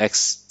the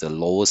x, the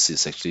lowest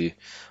is actually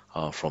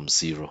from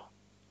 0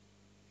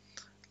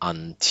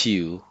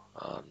 until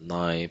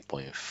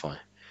 9.5,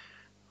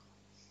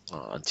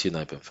 until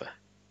 9.5.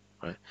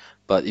 Right?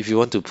 But if you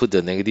want to put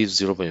the negative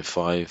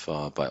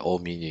 0.5, by all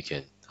means, you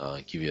can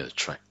give it a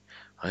try,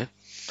 right?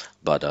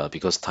 But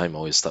because time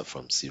always start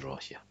from 0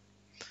 here.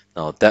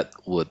 Now that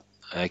would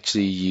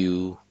actually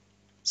yield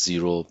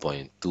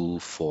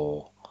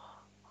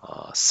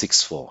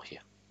 0.2464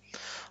 here.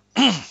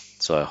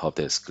 So I hope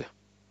that's clear,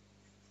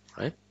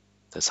 right?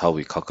 That's how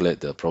we calculate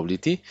the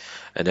probability.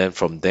 And then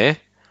from there,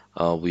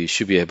 we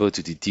should be able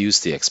to deduce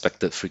the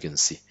expected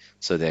frequency.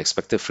 So the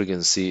expected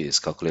frequency is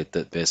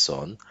calculated based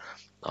on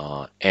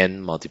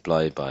n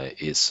multiplied by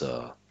its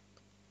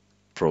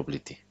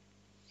probability.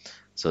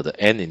 So the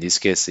n in this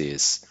case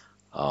is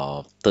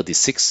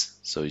 36.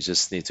 So you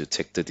just need to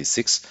take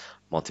 36,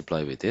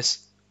 multiply with this.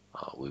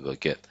 We will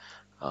get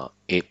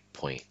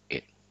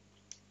 8.8.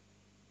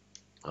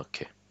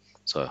 Okay,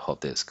 so I hope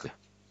that is clear.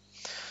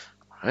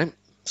 All right,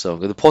 so I'm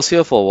going to pause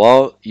here for a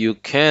while. You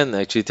can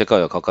actually take out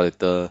your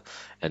calculator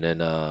and then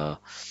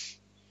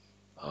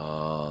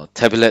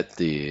tabulate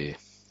the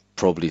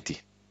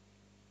probability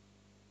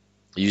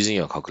using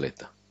your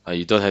calculator.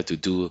 You don't have to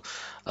do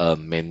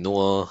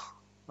manual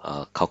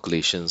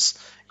calculations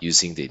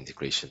using the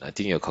integration. I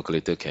think your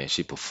calculator can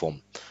actually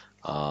perform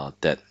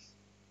that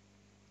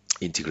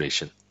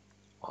integration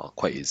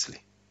quite easily.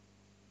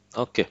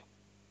 Okay,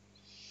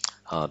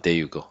 there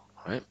you go.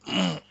 All right.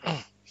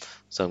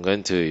 So I'm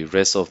going to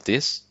erase off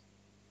this.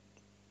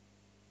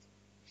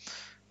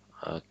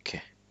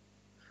 Okay.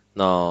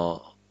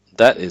 Now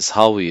that is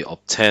how we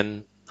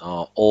obtain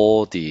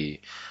all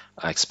the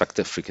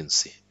expected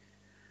frequency.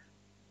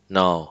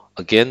 Now,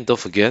 again, don't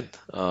forget,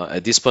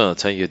 at this point of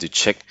time, you have to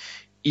check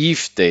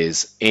if there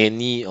is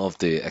any of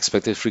the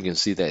expected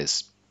frequency that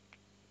is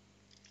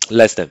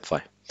less than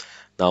 5.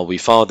 Now, we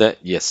found that,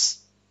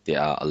 yes,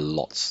 there are a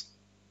lot.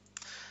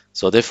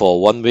 So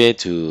therefore, one way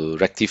to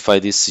rectify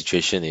this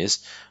situation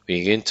is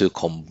we're going to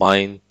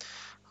combine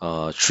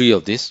 3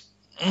 of these.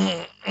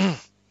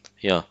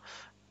 Yeah,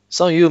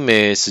 some of you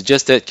may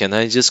suggest that, can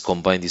I just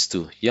combine these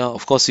two? Yeah,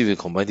 of course, if you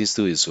combine these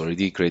two, it's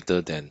already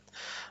greater than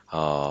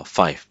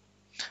 5.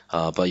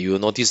 But you will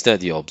notice that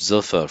the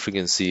observed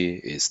frequency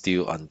is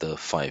still under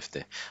 5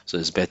 there. So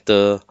it's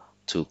better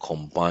to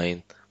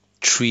combine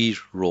 3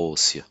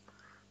 rows here.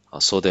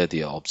 so that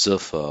the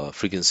observed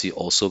frequency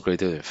also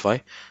greater than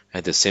 5.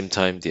 At the same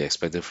time, the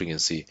expected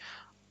frequency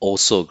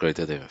also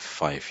greater than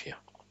 5 here.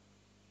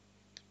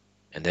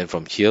 And then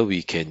from here,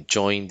 we can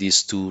join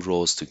these two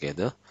rows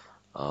together.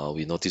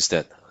 We notice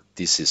that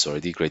this is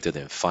already greater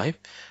than 5,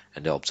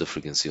 and the observed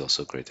frequency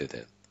also greater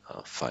than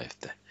 5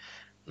 there.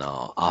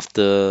 Now,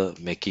 after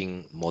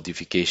making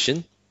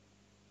modification,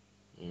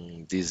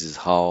 this is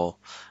how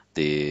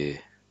the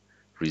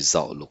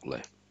result look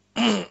like.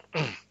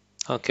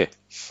 Okay,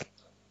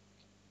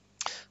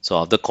 so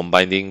after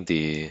combining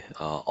the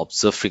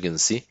observed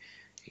frequency,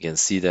 you can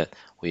see that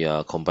we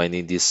are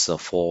combining this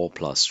 4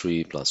 plus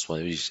 3 plus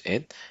 1, which is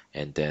 8,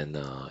 and then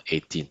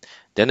 18.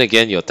 Then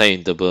again, your time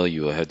interval,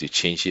 you will have to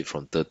change it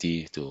from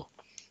 30 to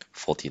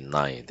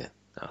 49, then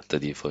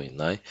 30,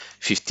 49,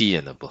 50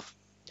 and above.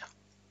 Yeah.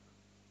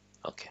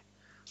 Okay,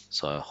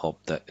 so I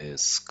hope that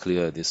is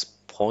clear at this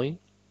point.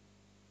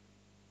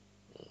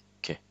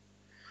 Okay,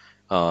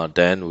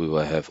 then we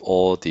will have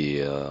all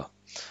the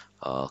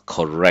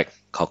correct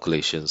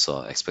calculations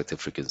or expected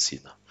frequency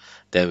now.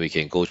 Then we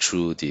can go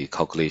through the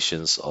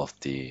calculations of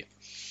the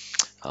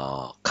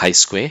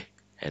chi-square,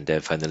 and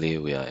then finally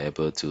we are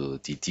able to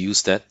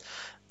deduce that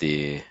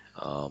the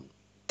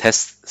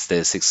test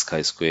statistics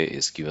chi-square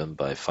is given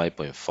by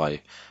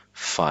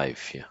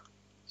 5.55 here.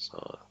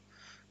 So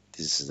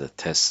this is the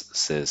test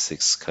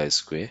statistics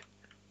chi-square,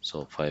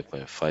 so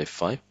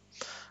 5.55,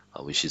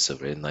 which is a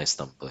very nice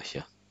number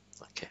here.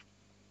 Okay.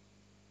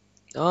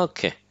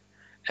 Okay.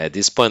 At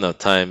this point of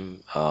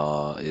time,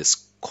 it's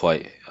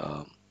quite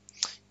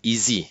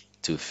easy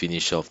to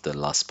finish off the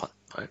last part,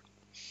 right?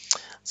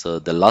 So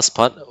the last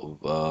part,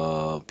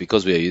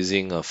 because we are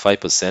using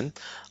 5%,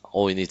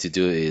 all we need to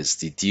do is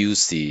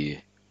deduce the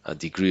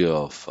degree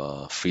of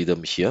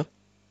freedom here.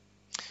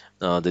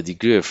 The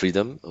degree of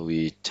freedom,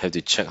 we have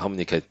to check how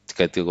many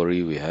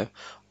category we have.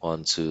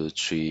 1, 2,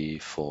 3,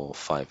 4,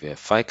 5. We have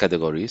 5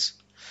 categories.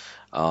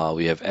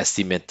 We have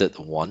estimated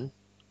 1,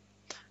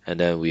 and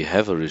then we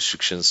have a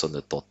restrictions on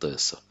the total.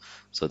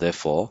 So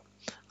therefore,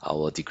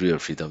 our degree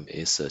of freedom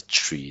is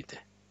 3 there.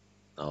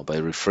 Now, by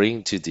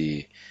referring to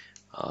the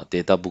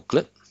data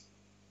booklet,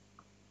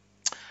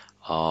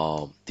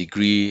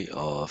 degree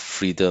of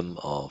freedom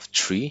of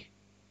 3,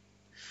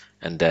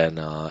 and then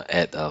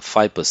at a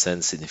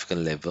 5%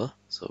 significant level,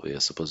 so we are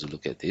supposed to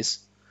look at this,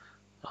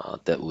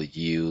 that would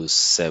yield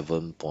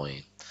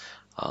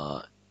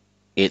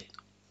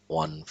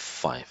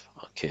 7.815.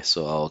 Okay,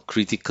 so our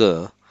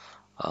critical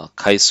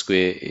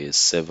chi-square is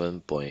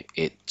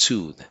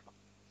 7.82.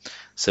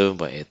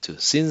 7.82.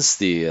 Since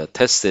the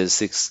test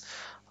statistics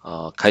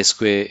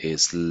chi-square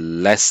is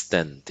less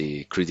than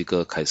the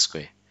critical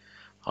chi-square,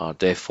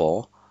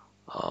 therefore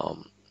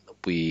um,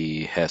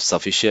 we have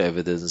sufficient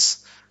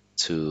evidence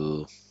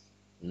to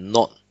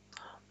not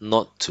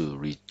to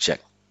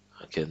reject,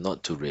 okay,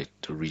 not to,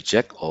 to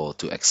reject or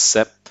to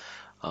accept.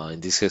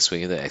 In this case,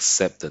 we're going to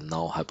accept the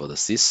null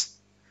hypothesis.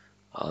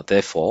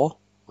 Therefore,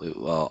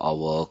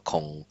 our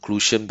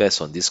conclusion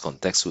based on this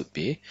context would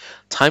be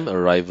time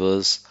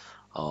arrivals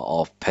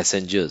of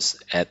passengers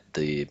at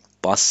the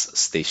bus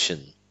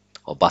station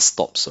or bus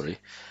stop, sorry,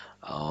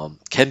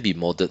 can be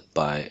modeled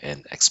by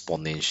an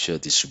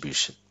exponential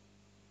distribution.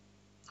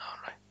 All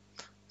right.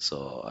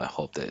 So I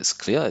hope that is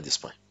clear at this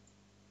point.